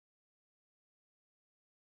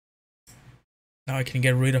 Now I can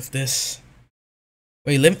get rid of this.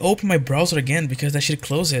 Wait, let me open my browser again because I should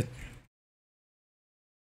close it.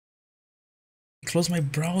 Close my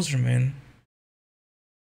browser, man.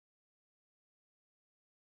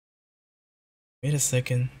 Wait a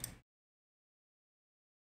second.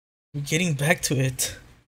 I'm getting back to it.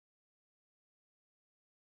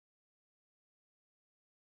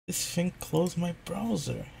 This thing closed my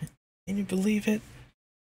browser. Can you believe it?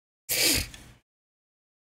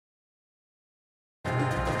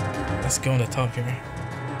 Let's go on the top here.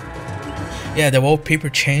 Yeah, the wallpaper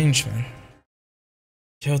changed, man.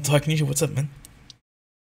 Yo, talking to you, what's up, man?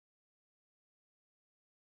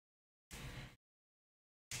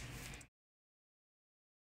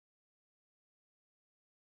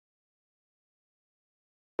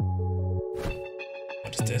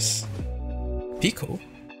 this? Pico?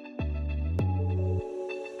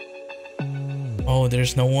 Oh,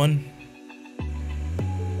 there's no one?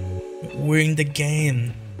 We're in the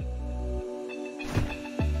game.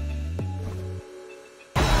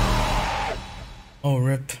 Oh,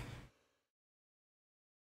 rip.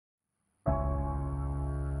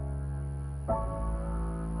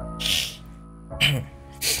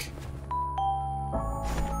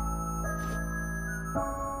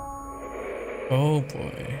 Oh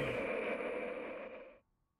boy.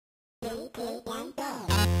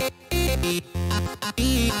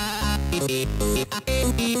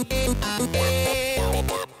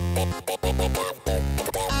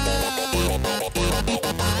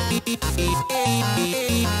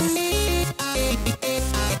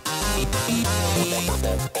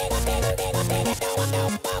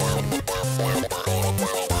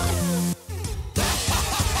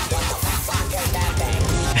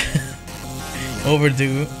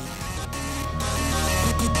 Overdue.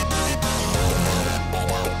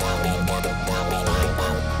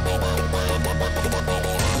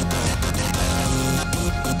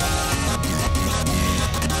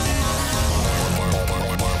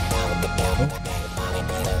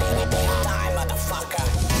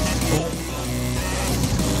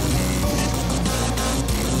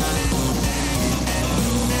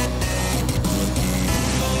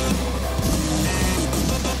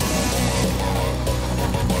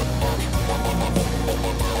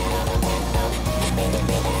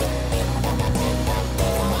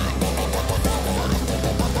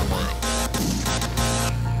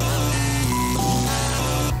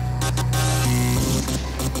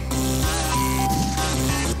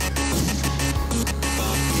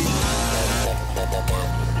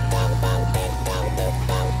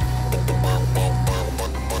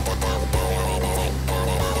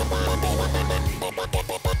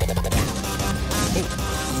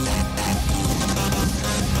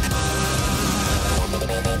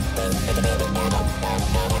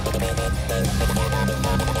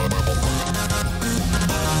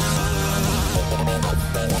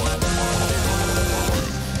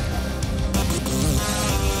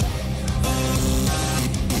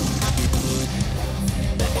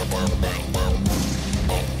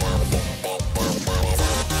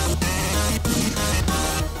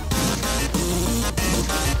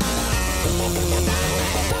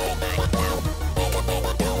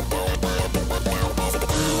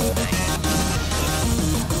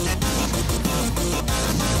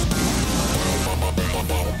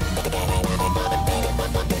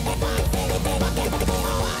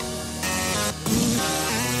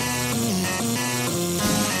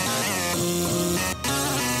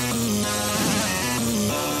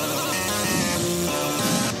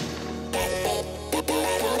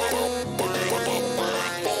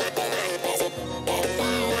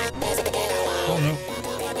 Oh no.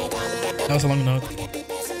 That was a long note.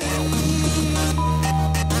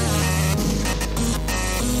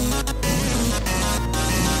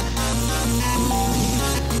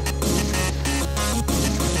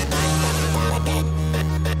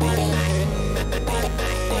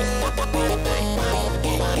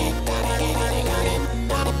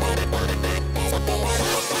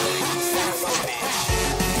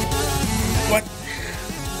 What?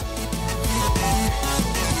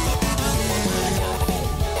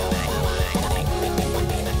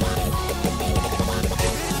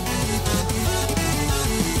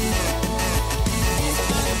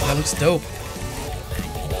 That looks dope.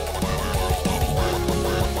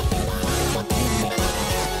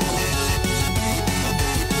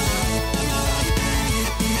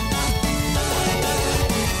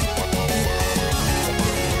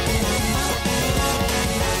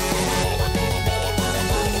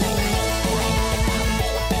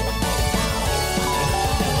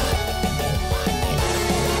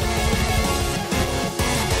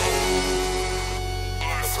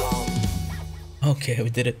 Okay, we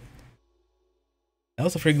did it. That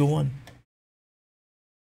was a pretty good one.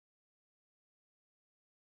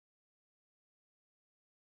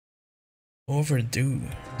 Overdue.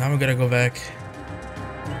 Now we're gonna go back.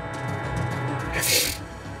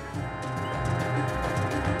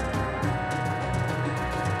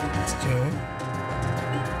 Let's go.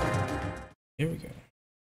 Here we go.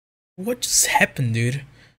 What just happened, dude?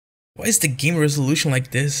 Why is the game resolution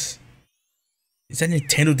like this? Is that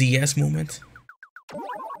Nintendo DS moment?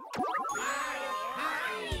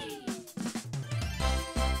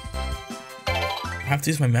 I have to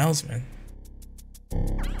use my mouse, man.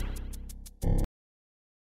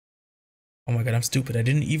 Oh my god, I'm stupid. I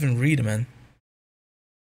didn't even read, man.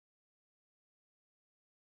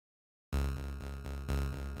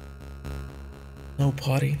 No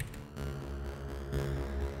potty.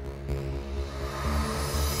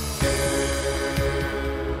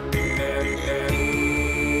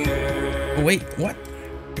 Oh, wait, what?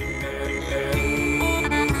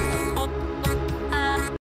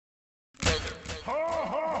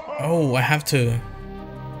 Oh, I have to.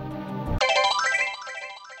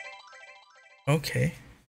 Okay.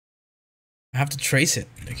 I have to trace it.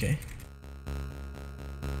 Okay.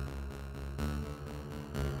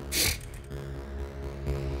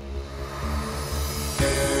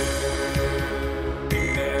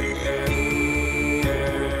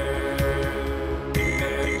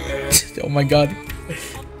 Oh my god.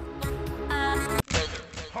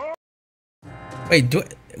 Wait, do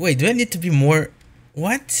I need to be more?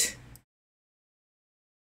 What?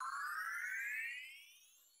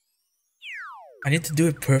 I need to do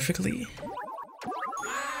it perfectly?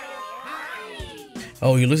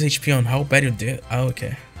 Oh, you lose HP on how bad you did. Oh,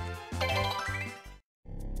 okay.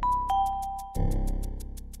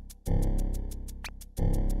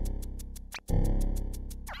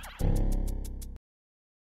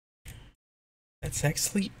 That's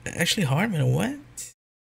actually hard, man. What?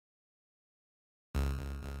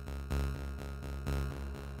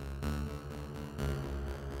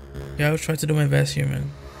 Yeah, I'll try to do my best here,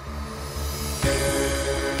 man.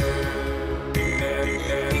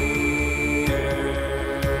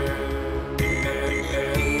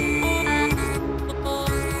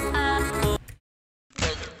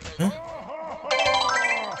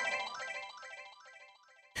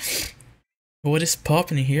 What is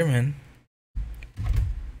popping here, man?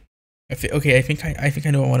 Okay, I think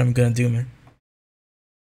I know what I'm gonna do, man.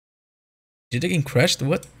 Did it get crashed?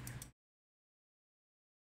 What?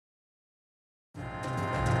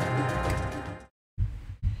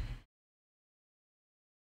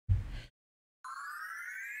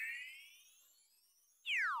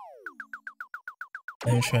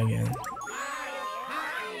 Let me try again.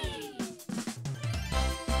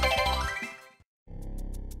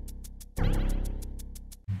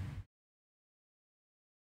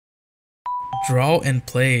 Draw and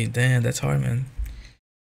play. Damn, that's hard, man.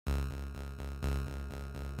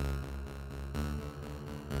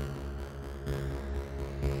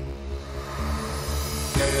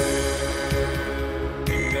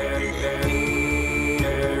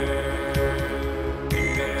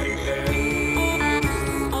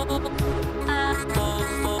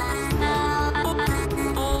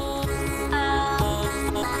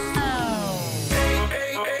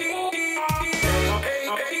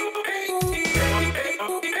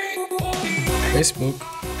 Facebook.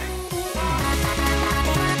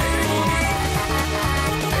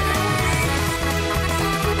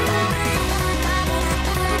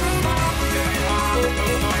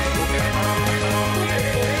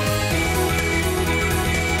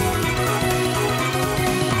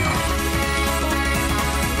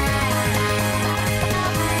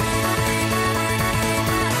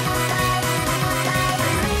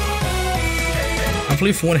 I'm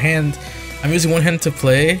playing with one hand. I'm using one hand to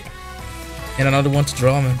play and another one to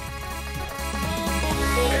draw, man.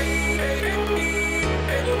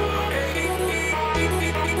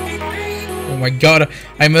 Oh my god,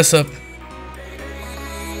 I mess up.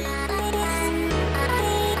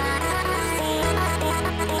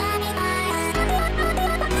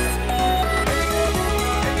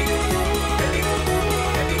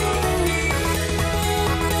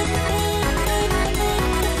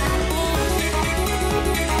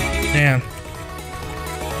 Damn.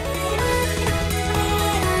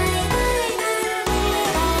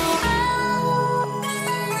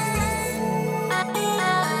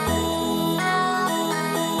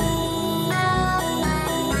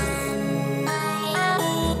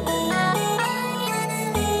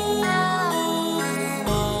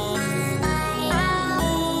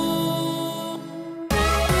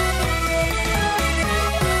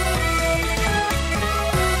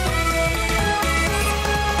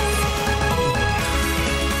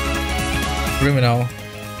 Criminal.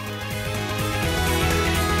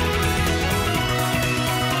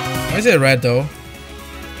 Why is it red though?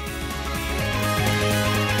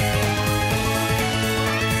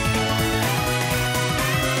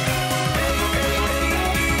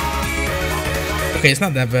 Okay, it's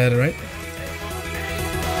not that bad, right?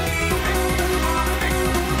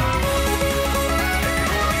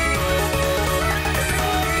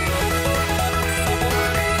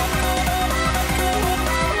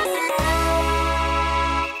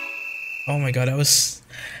 Oh my god, that was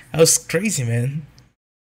crazy, man.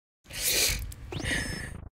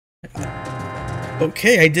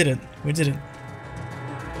 Okay, I did it. We did it.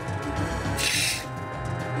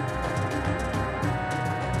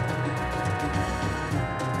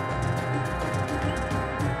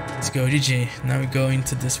 go, GG. Now we go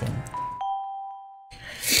into this one.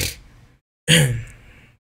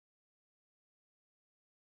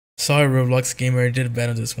 Sorry, Roblox gamer, I did bad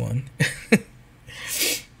on this one.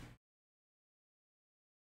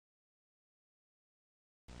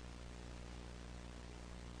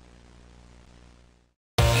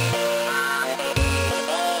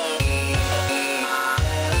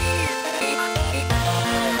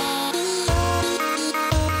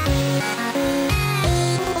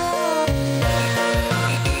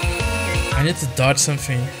 I need to dodge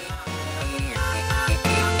something.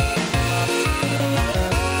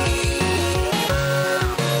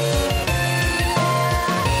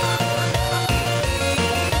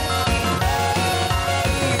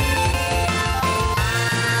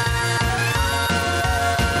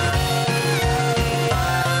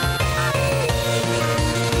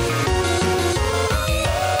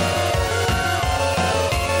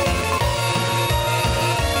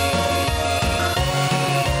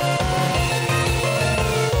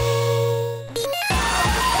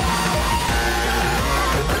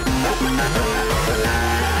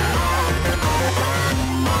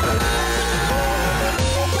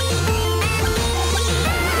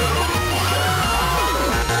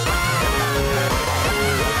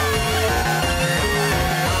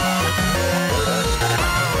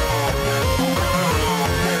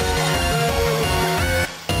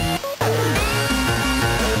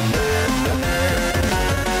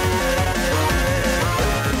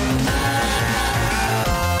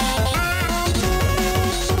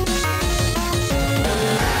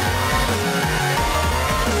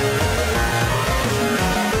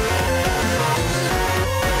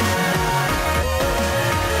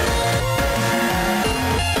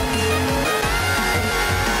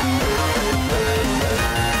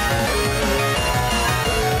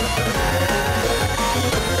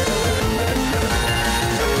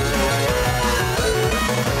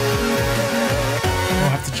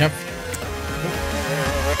 Jump.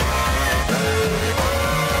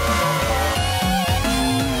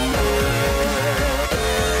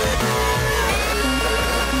 Oh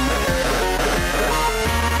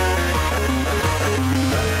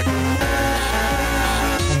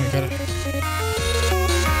my god.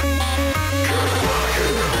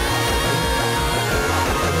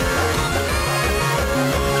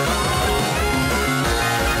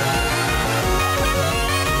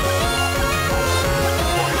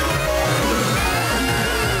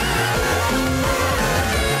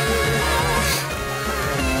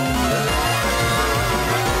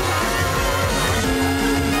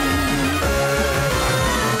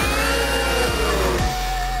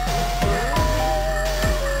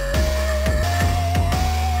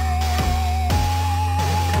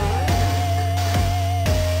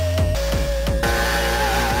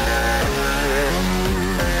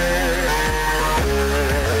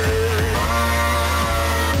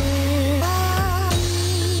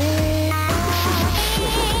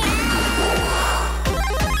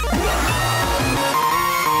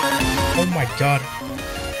 Oh my god.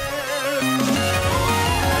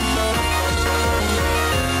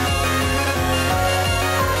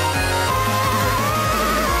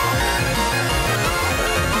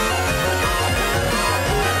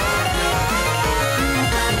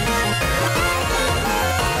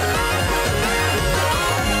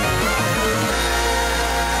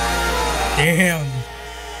 Damn.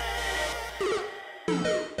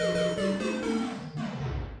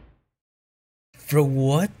 Bro,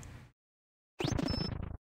 what?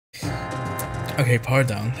 Okay, power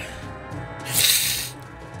down.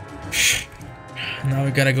 Now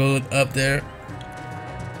we gotta go up there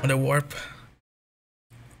on the warp.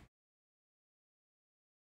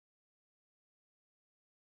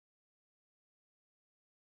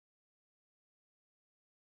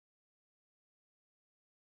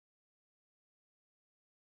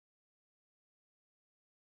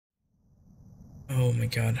 Oh my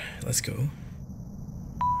god, let's go.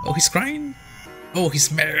 Oh, he's crying? Oh,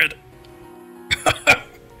 he's mad.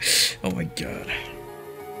 Oh my god.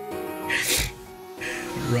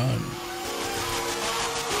 Run.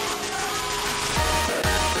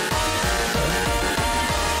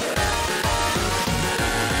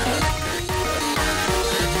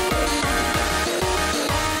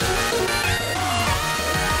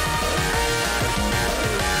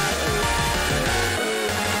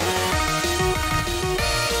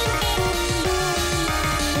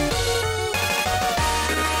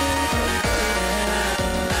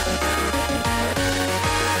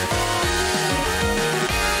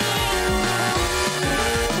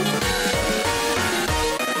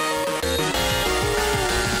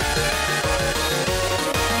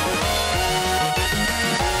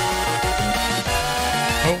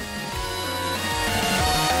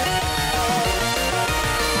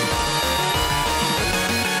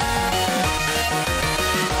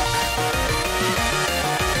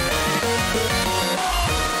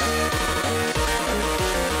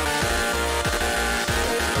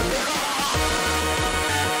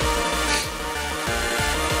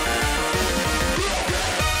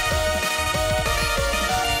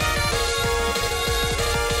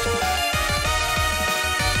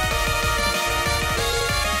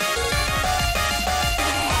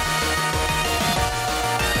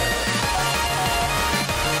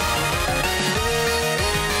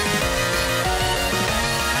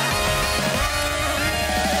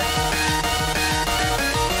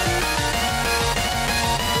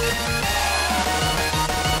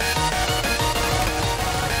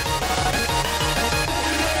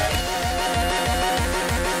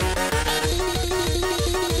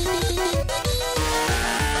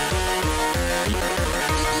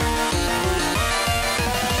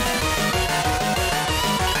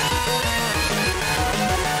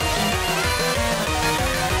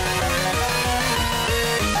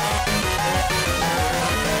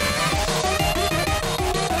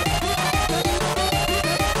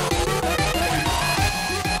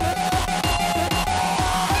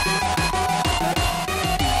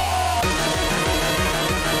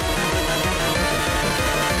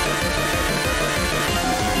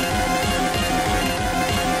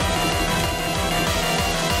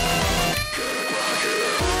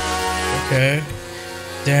 Okay.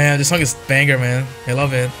 Damn, this song is banger, man. I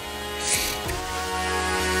love it.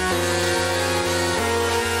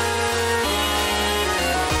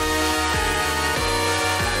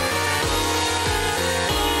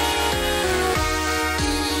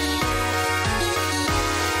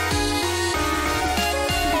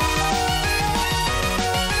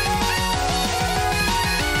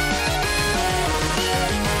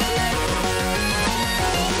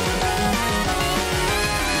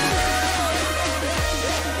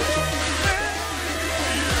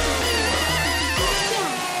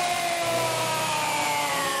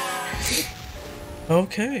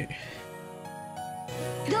 Okay.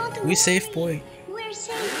 We safe, boy. We're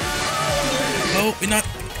safe. Oh, we're not.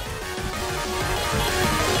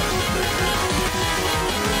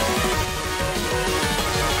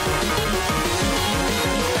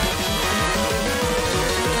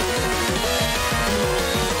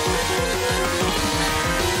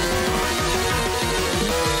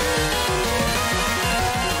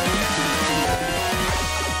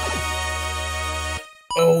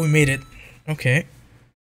 Oh, we made it. Okay.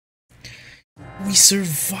 We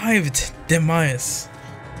survived Demise.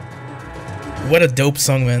 What a dope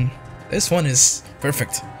song, man. This one is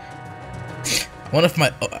perfect. One of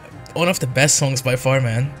the best songs by far,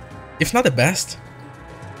 man. If not the best.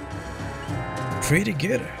 Pretty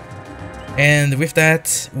good. And with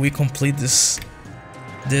that, we complete this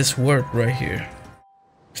work right here.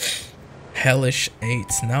 Hellish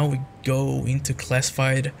 8. Now we go into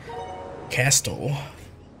classified castle.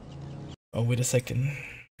 Oh, wait a second.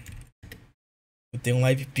 Eu tenho um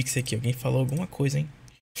live pix aqui. Alguém falou alguma coisa, hein?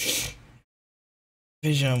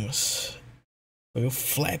 Vejamos. Foi o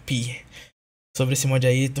Flappy. Sobre esse mod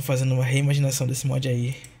aí. Tô fazendo uma reimaginação desse mod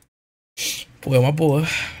aí. Pô, é uma boa.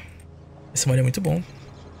 Esse mod é muito bom.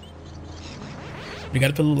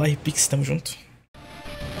 Obrigado pelo live pix. Tamo junto.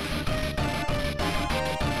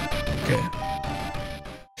 Ok.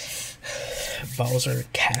 Bowser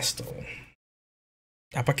Castle.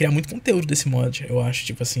 Dá pra criar muito conteúdo desse mod, eu acho,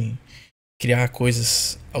 tipo assim, criar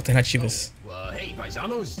coisas alternativas. Hey,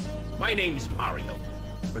 paisanos, my name's Mario,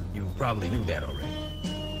 but you probably knew that already.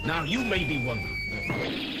 Now you may be wondering.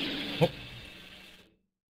 Oh.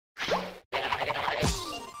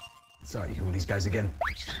 Sorry, who are these guys again?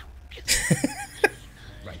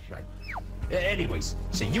 Right. Anyways,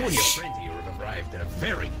 so you and your friend here have arrived at a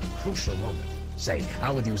very crucial moment. Say,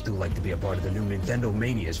 how would you two like to be a part of the new Nintendo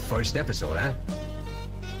Mania's first episode, huh?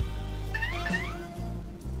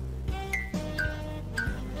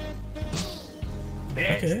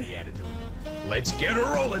 That's the attitude. Let's get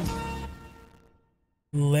her rolling.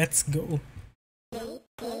 Let's go.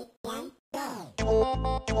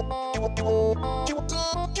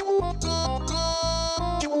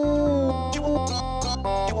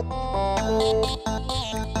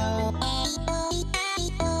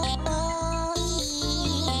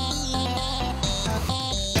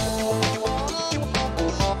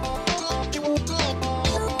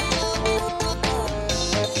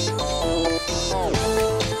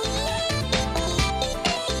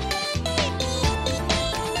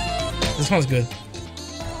 This smells good.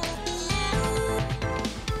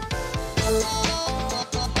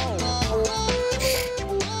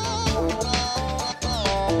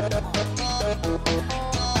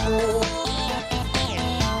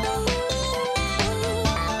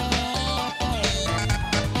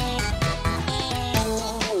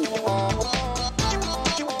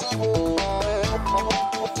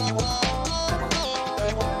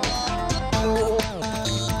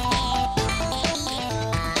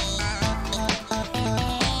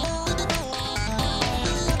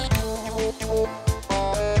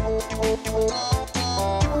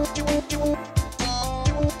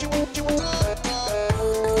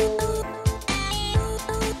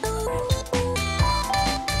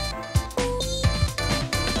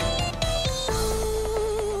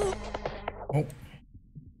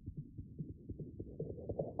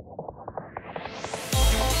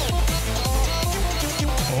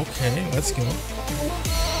 Okay, let's go.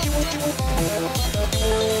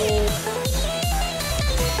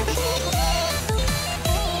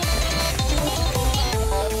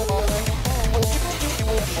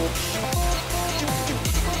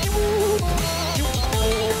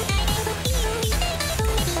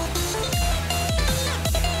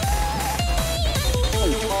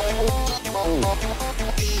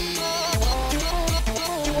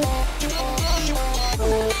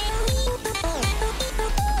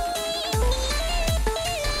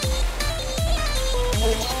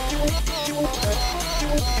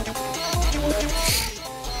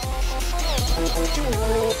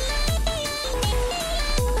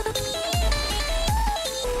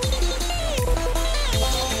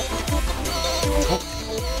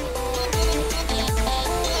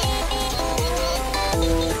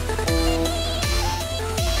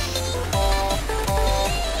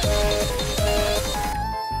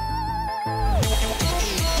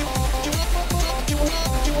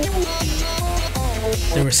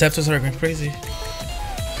 The receptors are going crazy.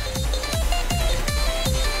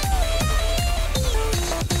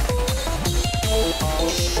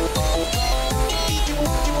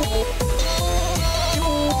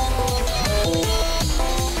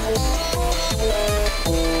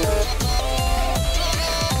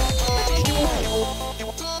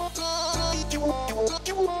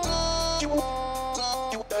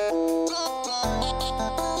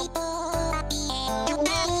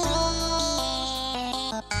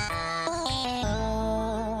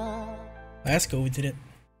 Let's go, we did it.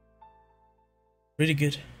 Pretty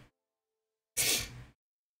good.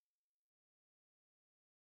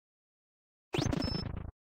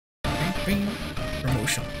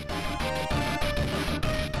 Promotion.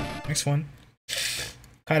 Next one.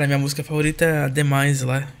 Cara, minha música favorita é a Demais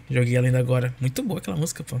lá. Joguei ela ainda agora. Muito boa aquela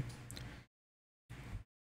música, pô.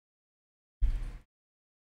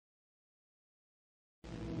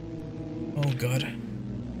 Oh god.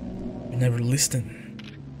 You never listen.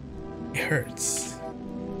 It hurts.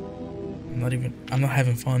 I'm not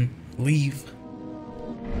having fun. Leave.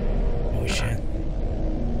 Oh shit.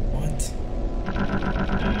 What?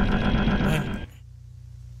 What?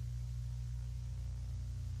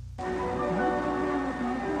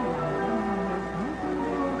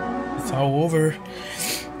 It's all over.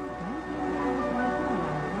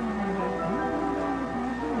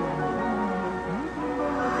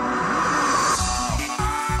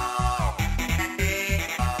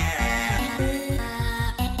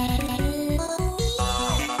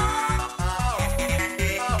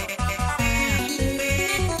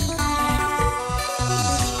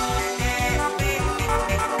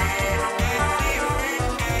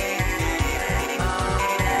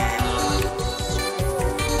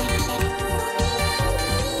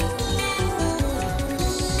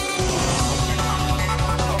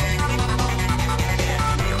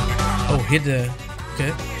 Hit the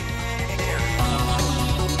okay.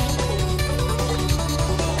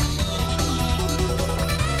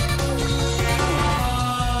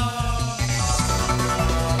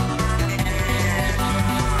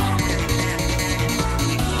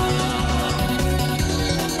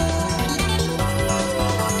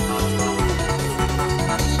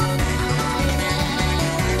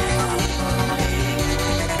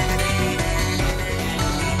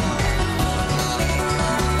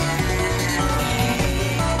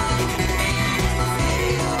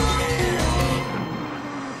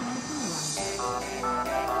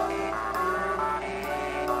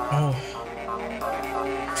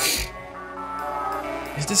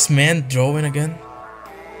 Is this man drawing again?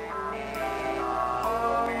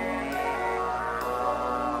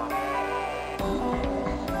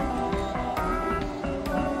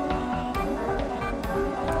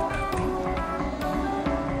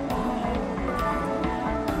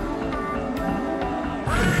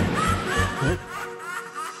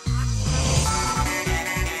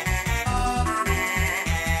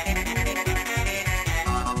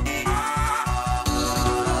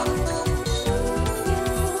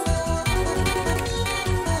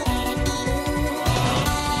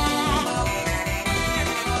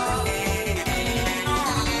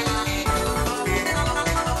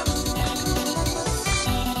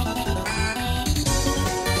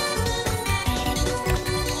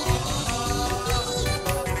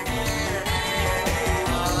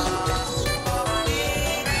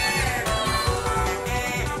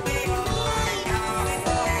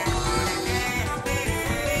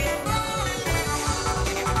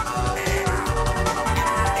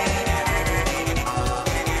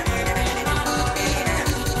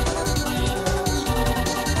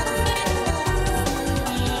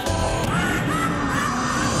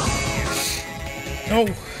 No!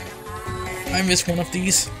 I missed one of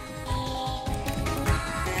these.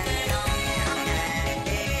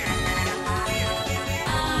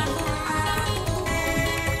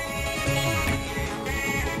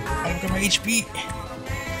 Oh, look at my HP.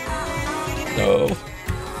 No.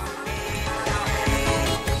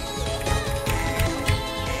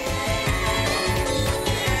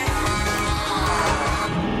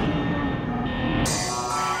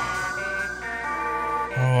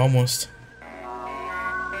 Oh, almost.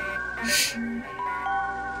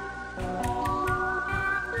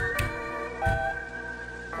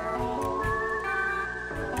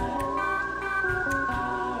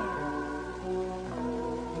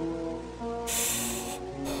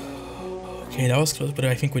 Okay, that was close, but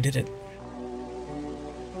I think we did it.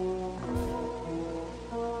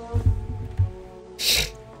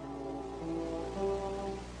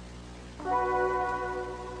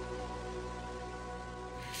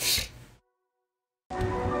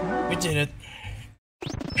 We did it.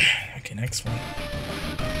 Okay, next one.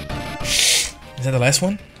 Is that the last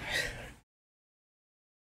one?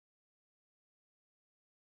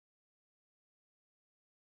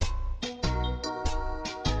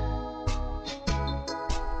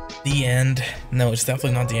 The end. No, it's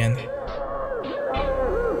definitely not the end.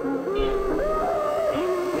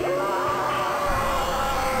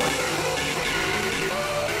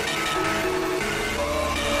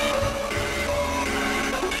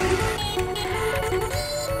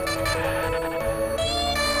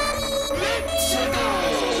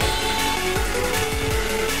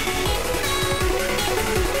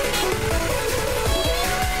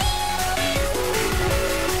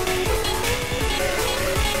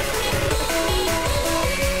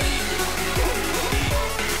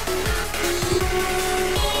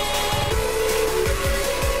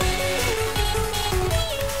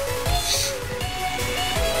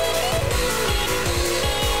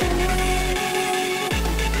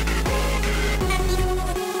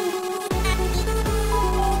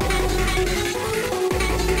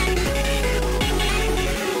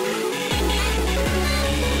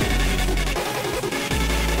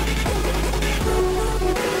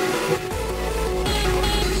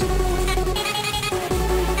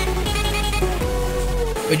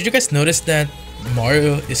 But did you guys notice that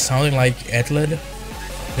Mario is sounding like Etled?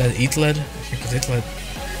 That Etled? I think it's Etled.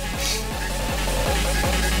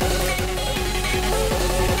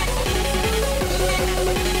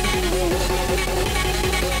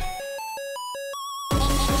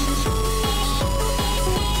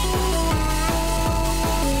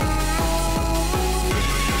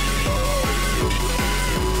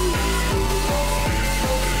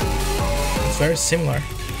 It's very similar.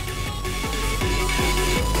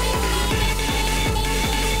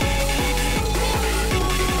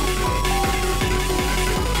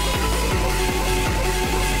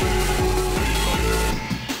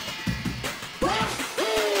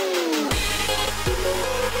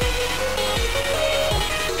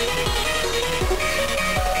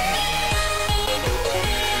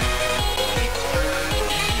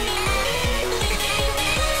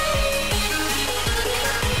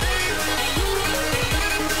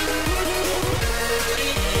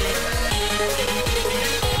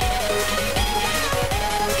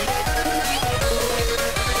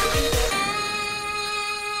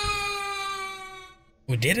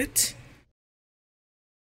 We did it?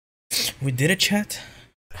 We did it, chat?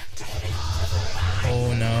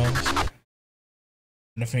 Oh no. I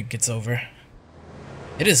don't think it's over.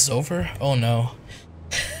 It is over? Oh no.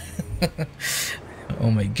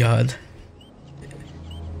 Oh my god.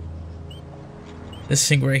 This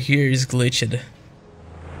thing right here is glitched.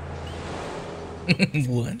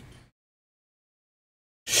 What?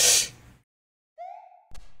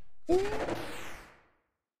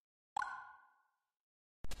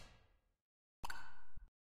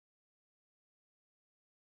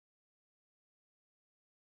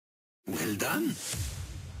 Well done.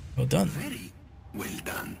 Well done. Very well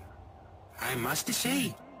done. I must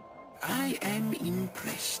say, I am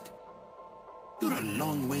impressed. You're a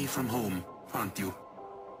long way from home, aren't you?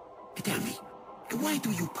 Tell me, why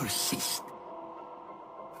do you persist?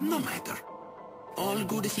 No matter. All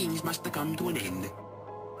good things must come to an end.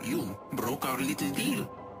 You broke our little deal,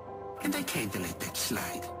 and I can't let that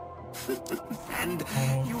slide. And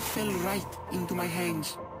you fell right into my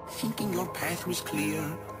hands, thinking your path was clear,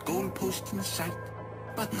 goalpost in sight.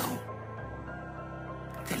 But no.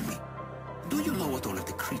 Tell me, do you know what all of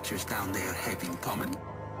the creatures down there have in common?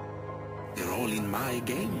 They're all in my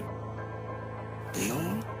game. They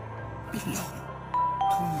all belong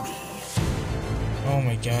to me. Oh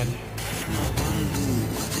my god. Cannot undo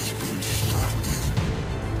what has been started.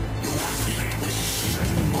 Your feet was set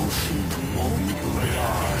in motion the moment you lay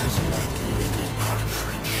eyes like a little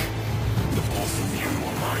partridge. The both of you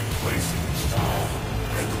are my playthings now,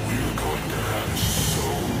 and we're going to have so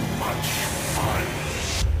much fun.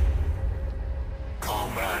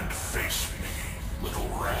 Come and face me, little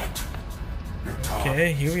rat.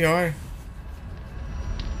 Okay, here we are.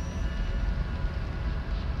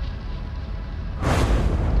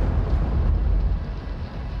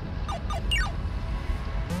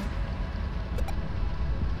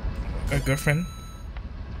 Our girlfriend.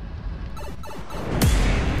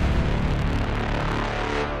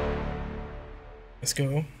 Let's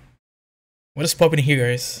go. What is popping here,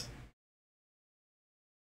 guys?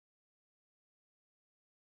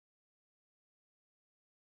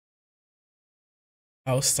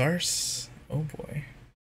 All stars? Oh boy.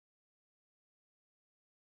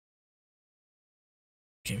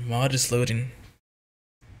 Okay, mod is loading.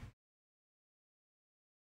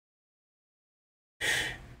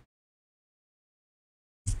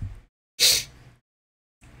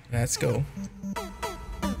 Let's go.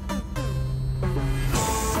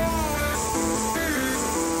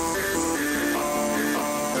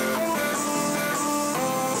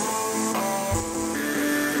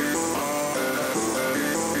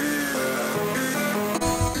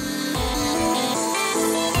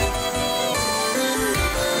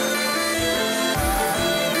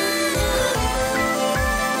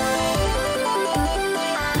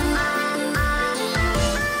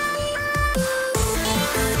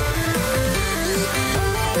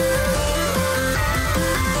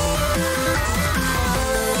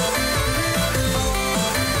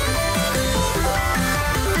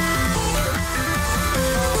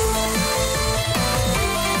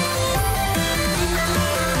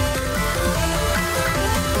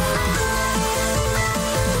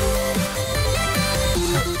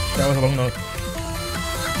 That was a long note.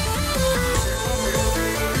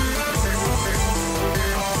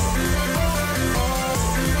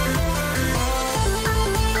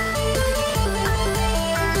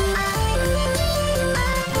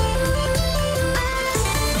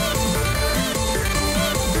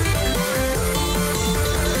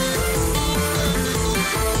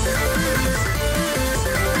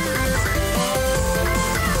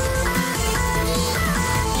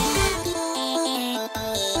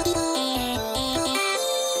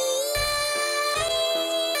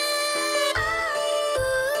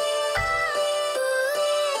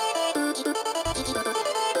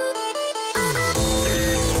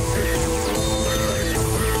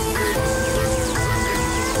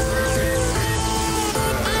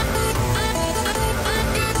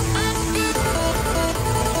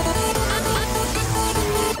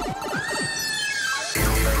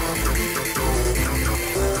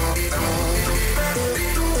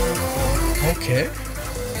 Okay.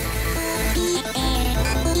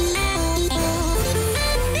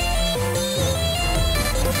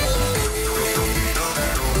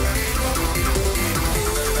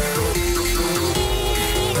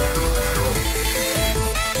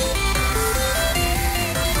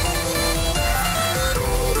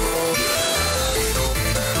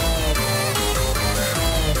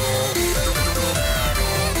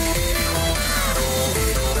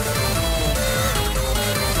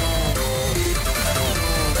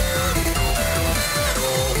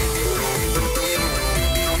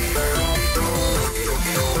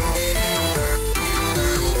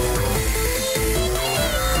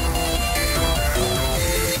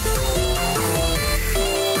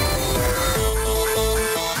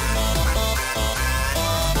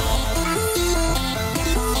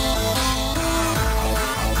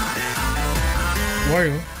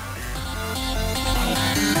 Wario.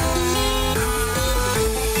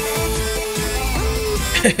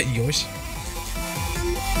 Yoshi.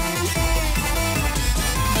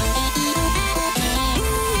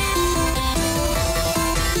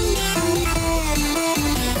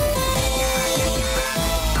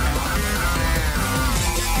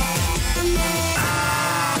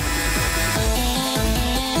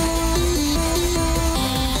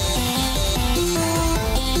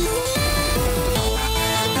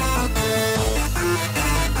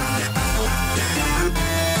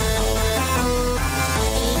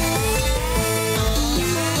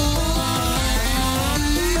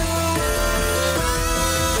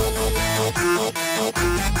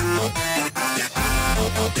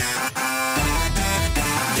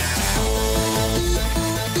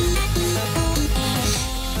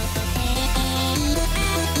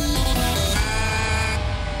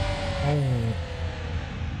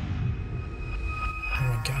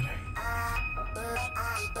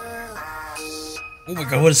 Oh my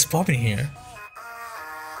god, what is popping here?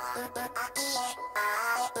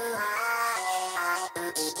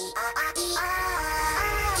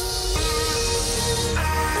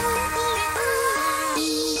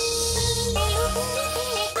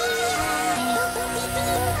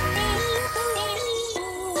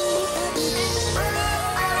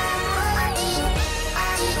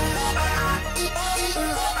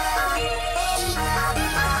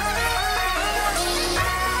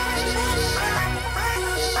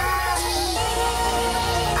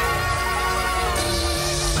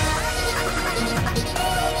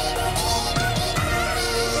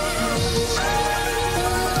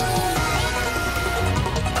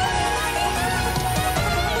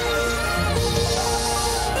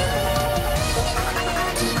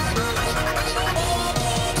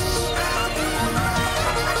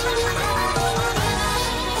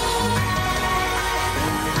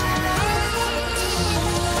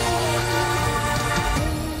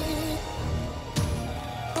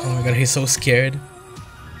 Oh my god, he's so scared.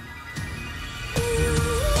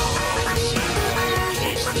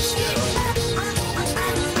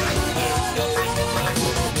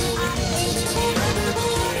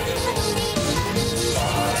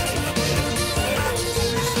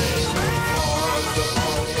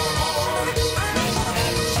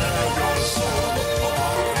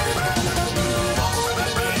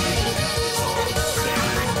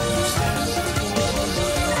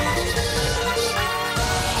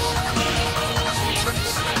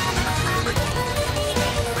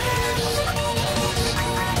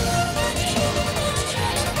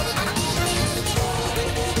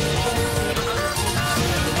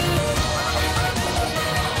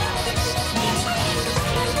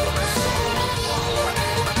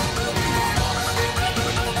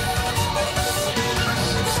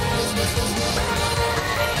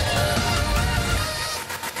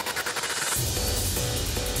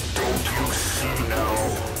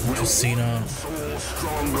 Casino.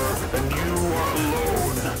 Stronger and you are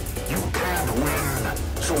alone. You can't win,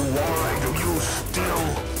 so why do you still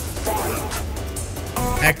fight?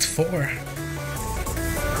 Act 4.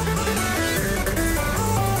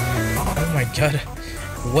 Oh my god.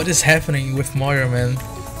 What is happening with Mario, man?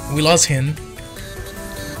 We lost him.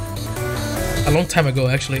 A long time ago,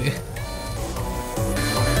 actually.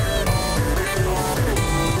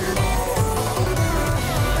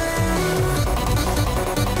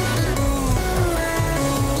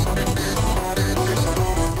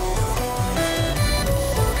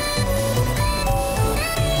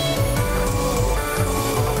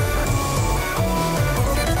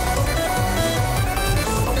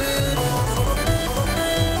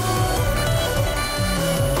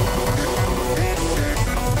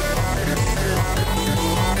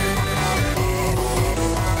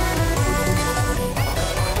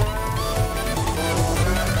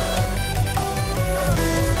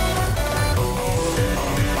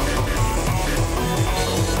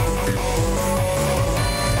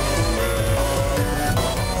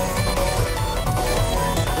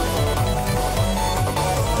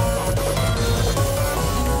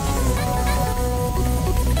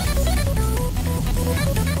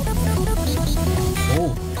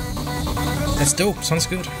 That's dope, sounds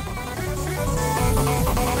good.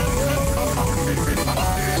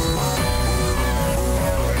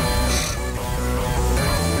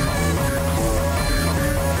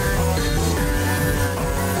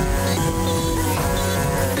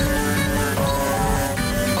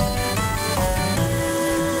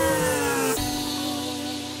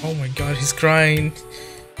 Oh my god, he's crying.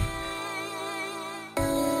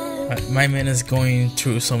 My man is going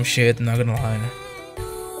through some shit, not gonna lie.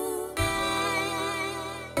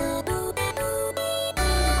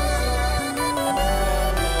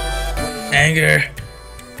 Anger.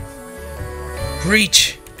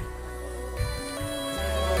 Breach.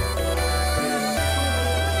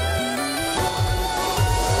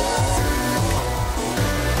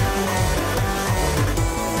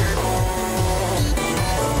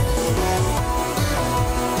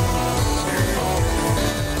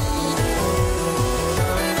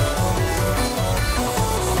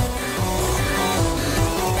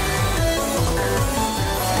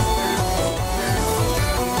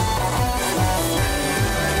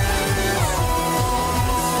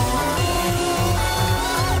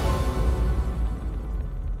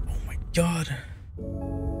 God.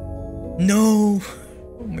 No.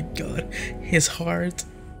 Oh my god. His heart.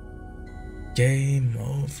 Game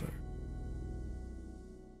over.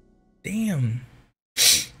 Damn.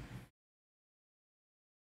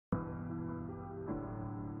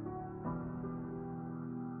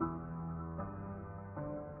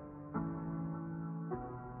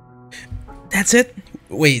 That's it?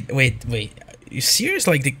 Wait. You serious?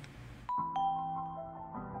 Like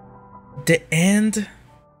the end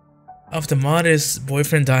of the mod is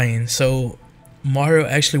boyfriend dying, so Mario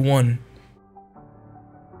actually won.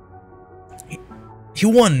 He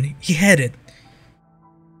won. He had it.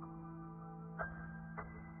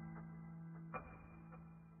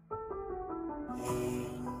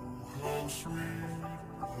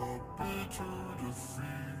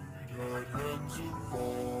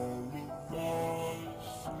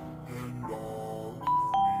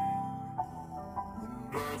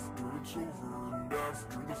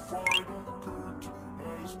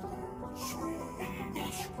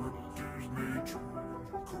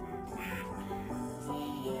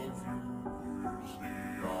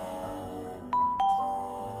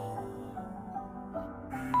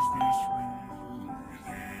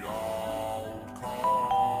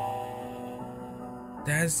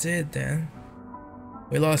 That's it then.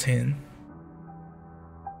 We lost him.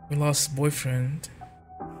 We lost boyfriend.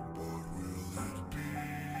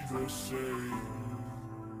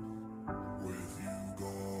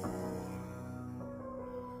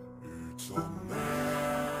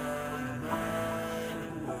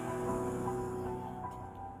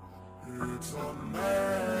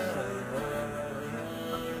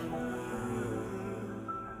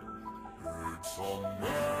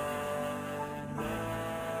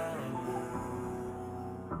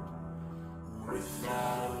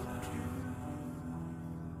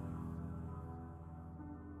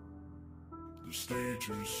 The stage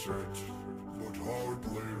is set, but hard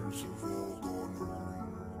players have all gone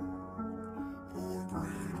home. Poor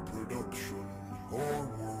grade production, our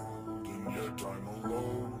world, and yet I'm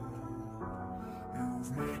alone.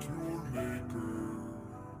 You've met your maker,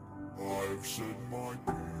 I've said my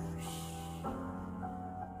piece.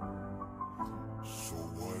 So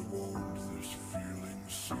why won't this feeling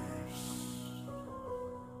cease?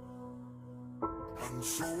 and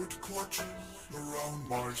so it clutches around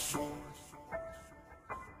my soul.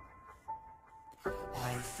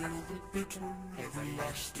 I feel the bitter,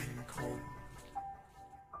 everlasting cold.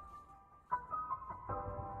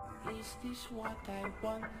 Is this what I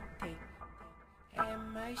wanted?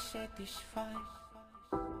 Am I satisfied?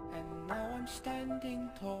 And now I'm standing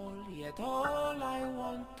tall, yet all I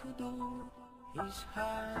want to do is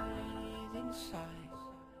hide inside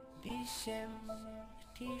this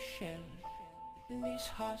empty shell, this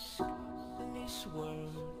husk, this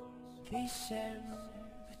world, this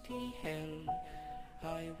empty hell.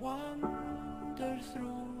 I wander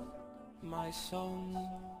through, my song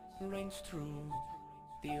rings true.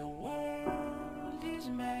 The world is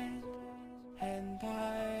mad, and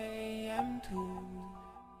I am too,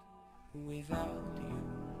 without you.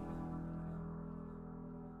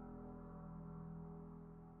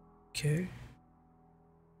 Okay.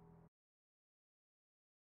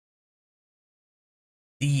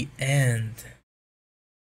 The end.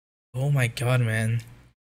 Oh my god, man.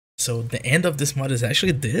 So the end of this mod is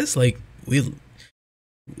actually this? Like, we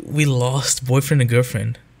lost boyfriend and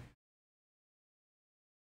girlfriend.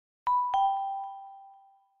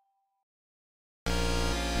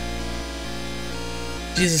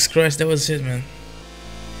 Jesus Christ, that was it, man.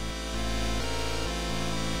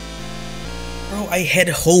 Bro, I had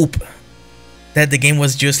hope that the game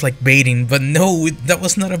was just like baiting, but no, that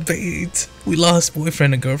was not a bait. We lost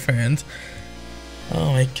boyfriend and girlfriend.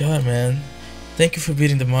 Oh my god, man. Thank you for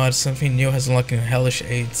beating the mod. Something new has unlocked in hellish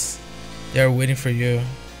aids. They are waiting for you.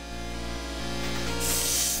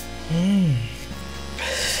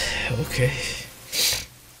 Okay.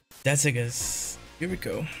 That's it, guys. Here we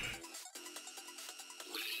go.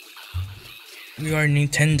 We are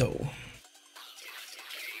Nintendo.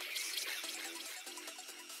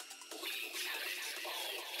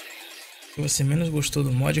 O que você menos gostou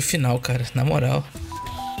do mod? O final, cara. Na moral.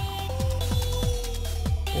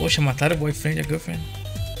 Poxa, mataram o boyfriend e a girlfriend.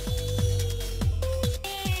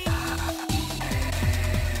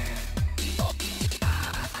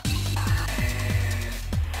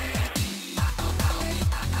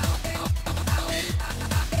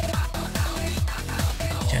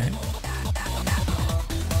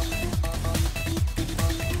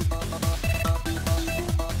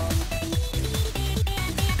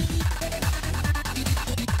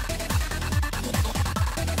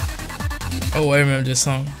 Oh, I remember this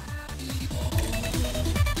song.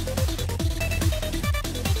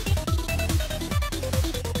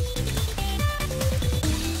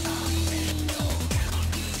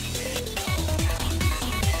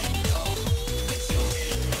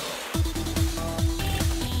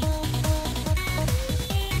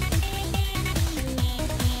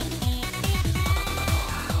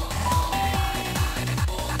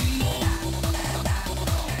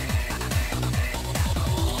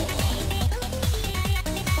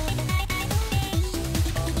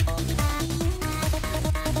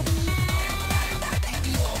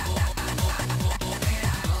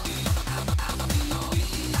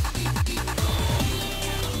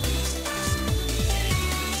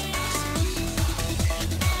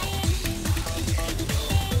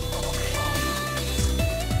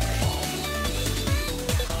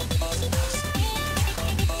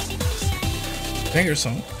 Banger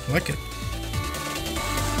song, I like it.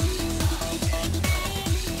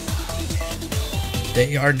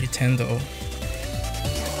 They are Nintendo.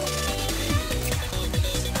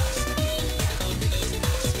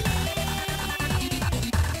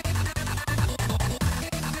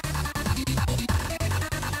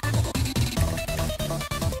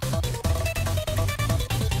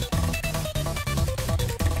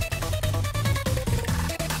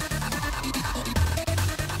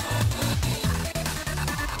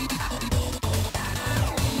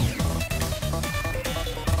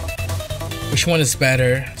 Which one is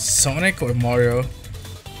better, Sonic or Mario?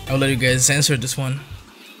 I'll let you guys answer this one.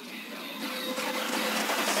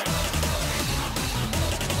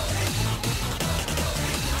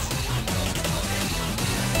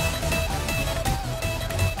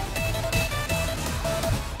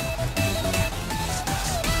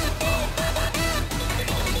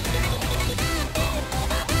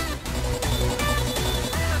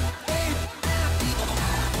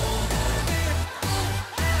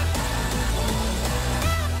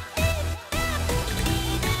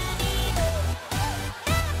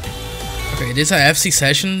 Okay, this is a FC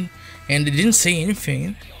session and they didn't say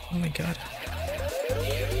anything. Oh my god.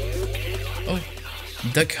 Oh,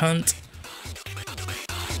 Duck Hunt.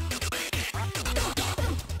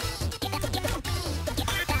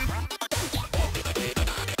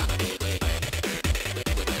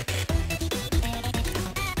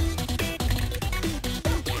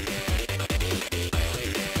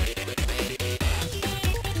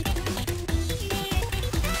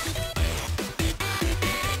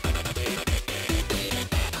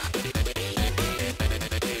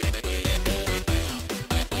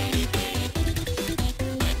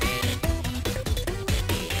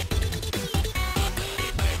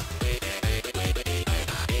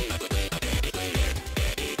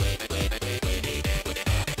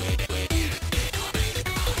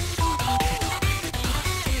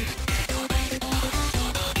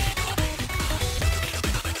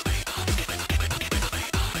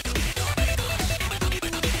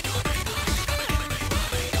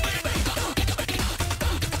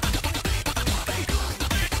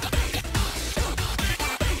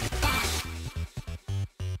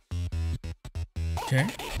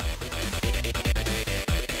 Okay.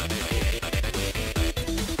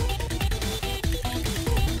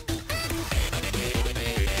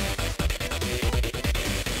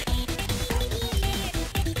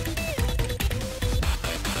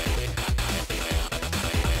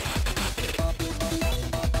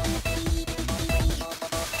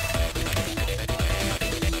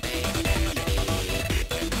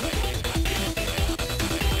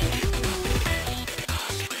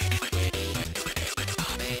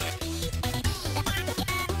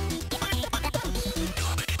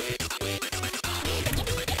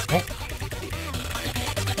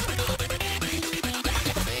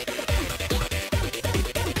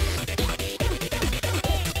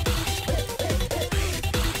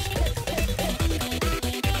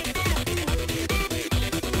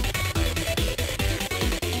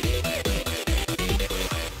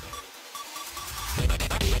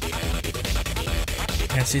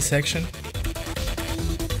 C-section.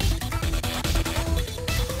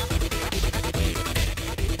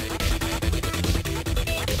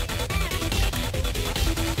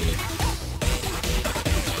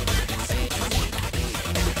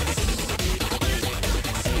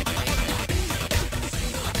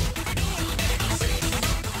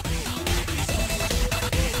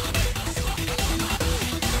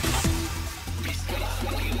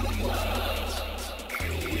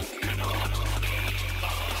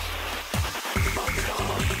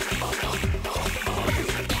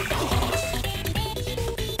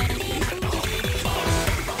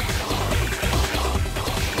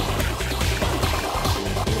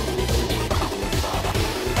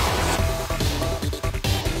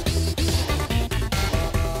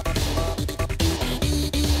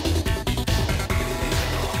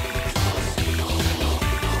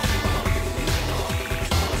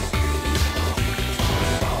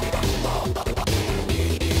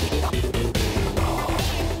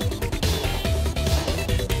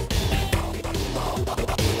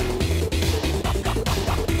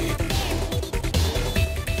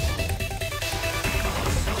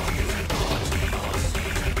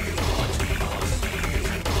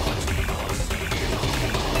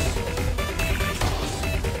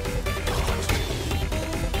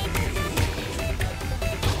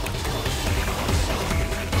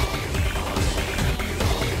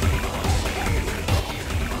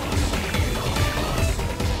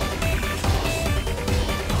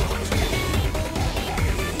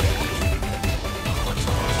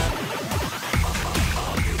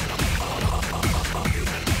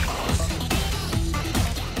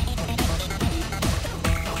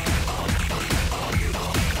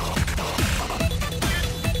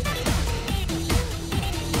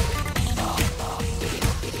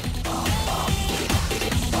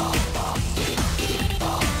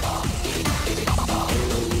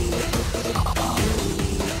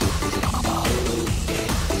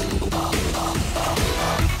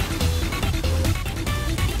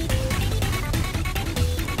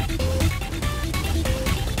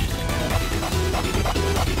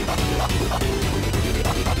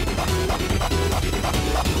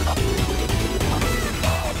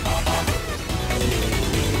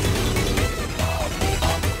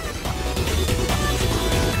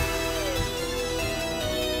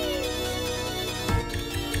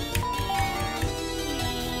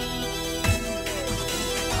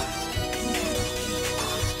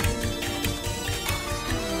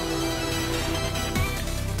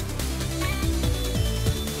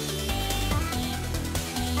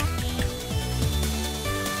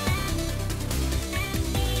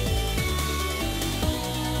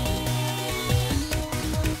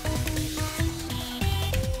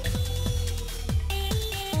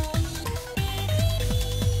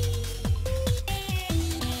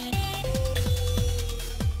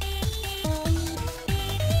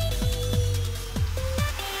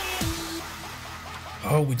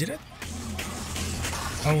 Oh, we did it?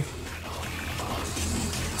 Oh.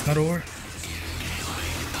 It's not over?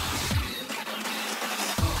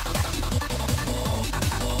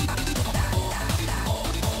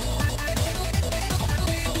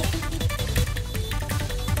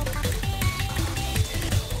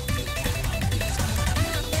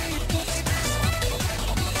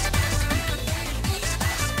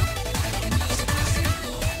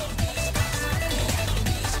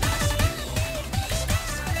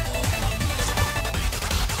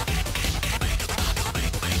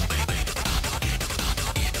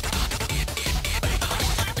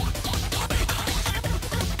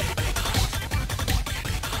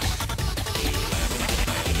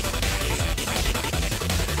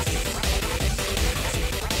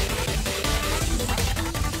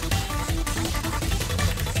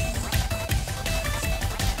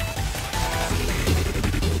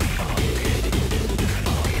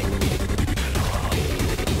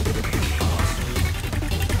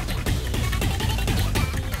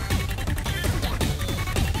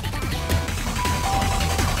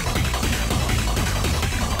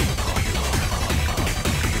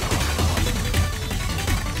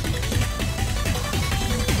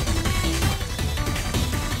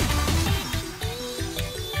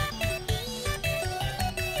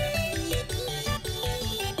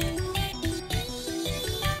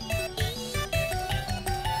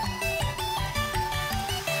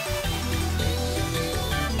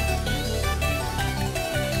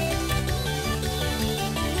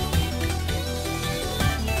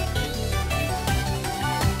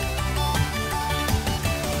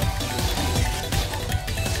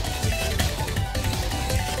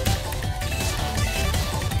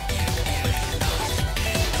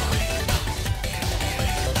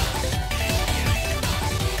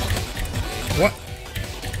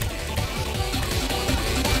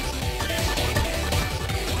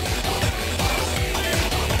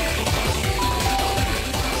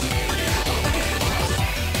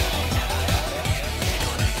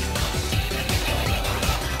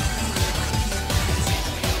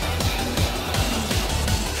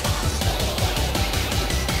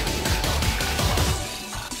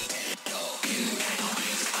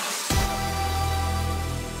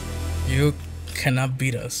 You cannot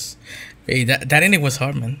beat us. Hey, that ending was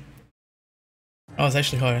hard, man. That was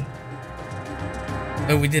actually hard.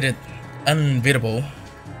 But we did it. Unbeatable.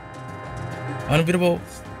 Unbeatable.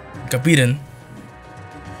 Got beaten.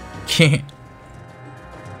 Pretty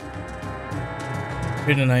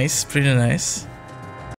nice. Pretty nice.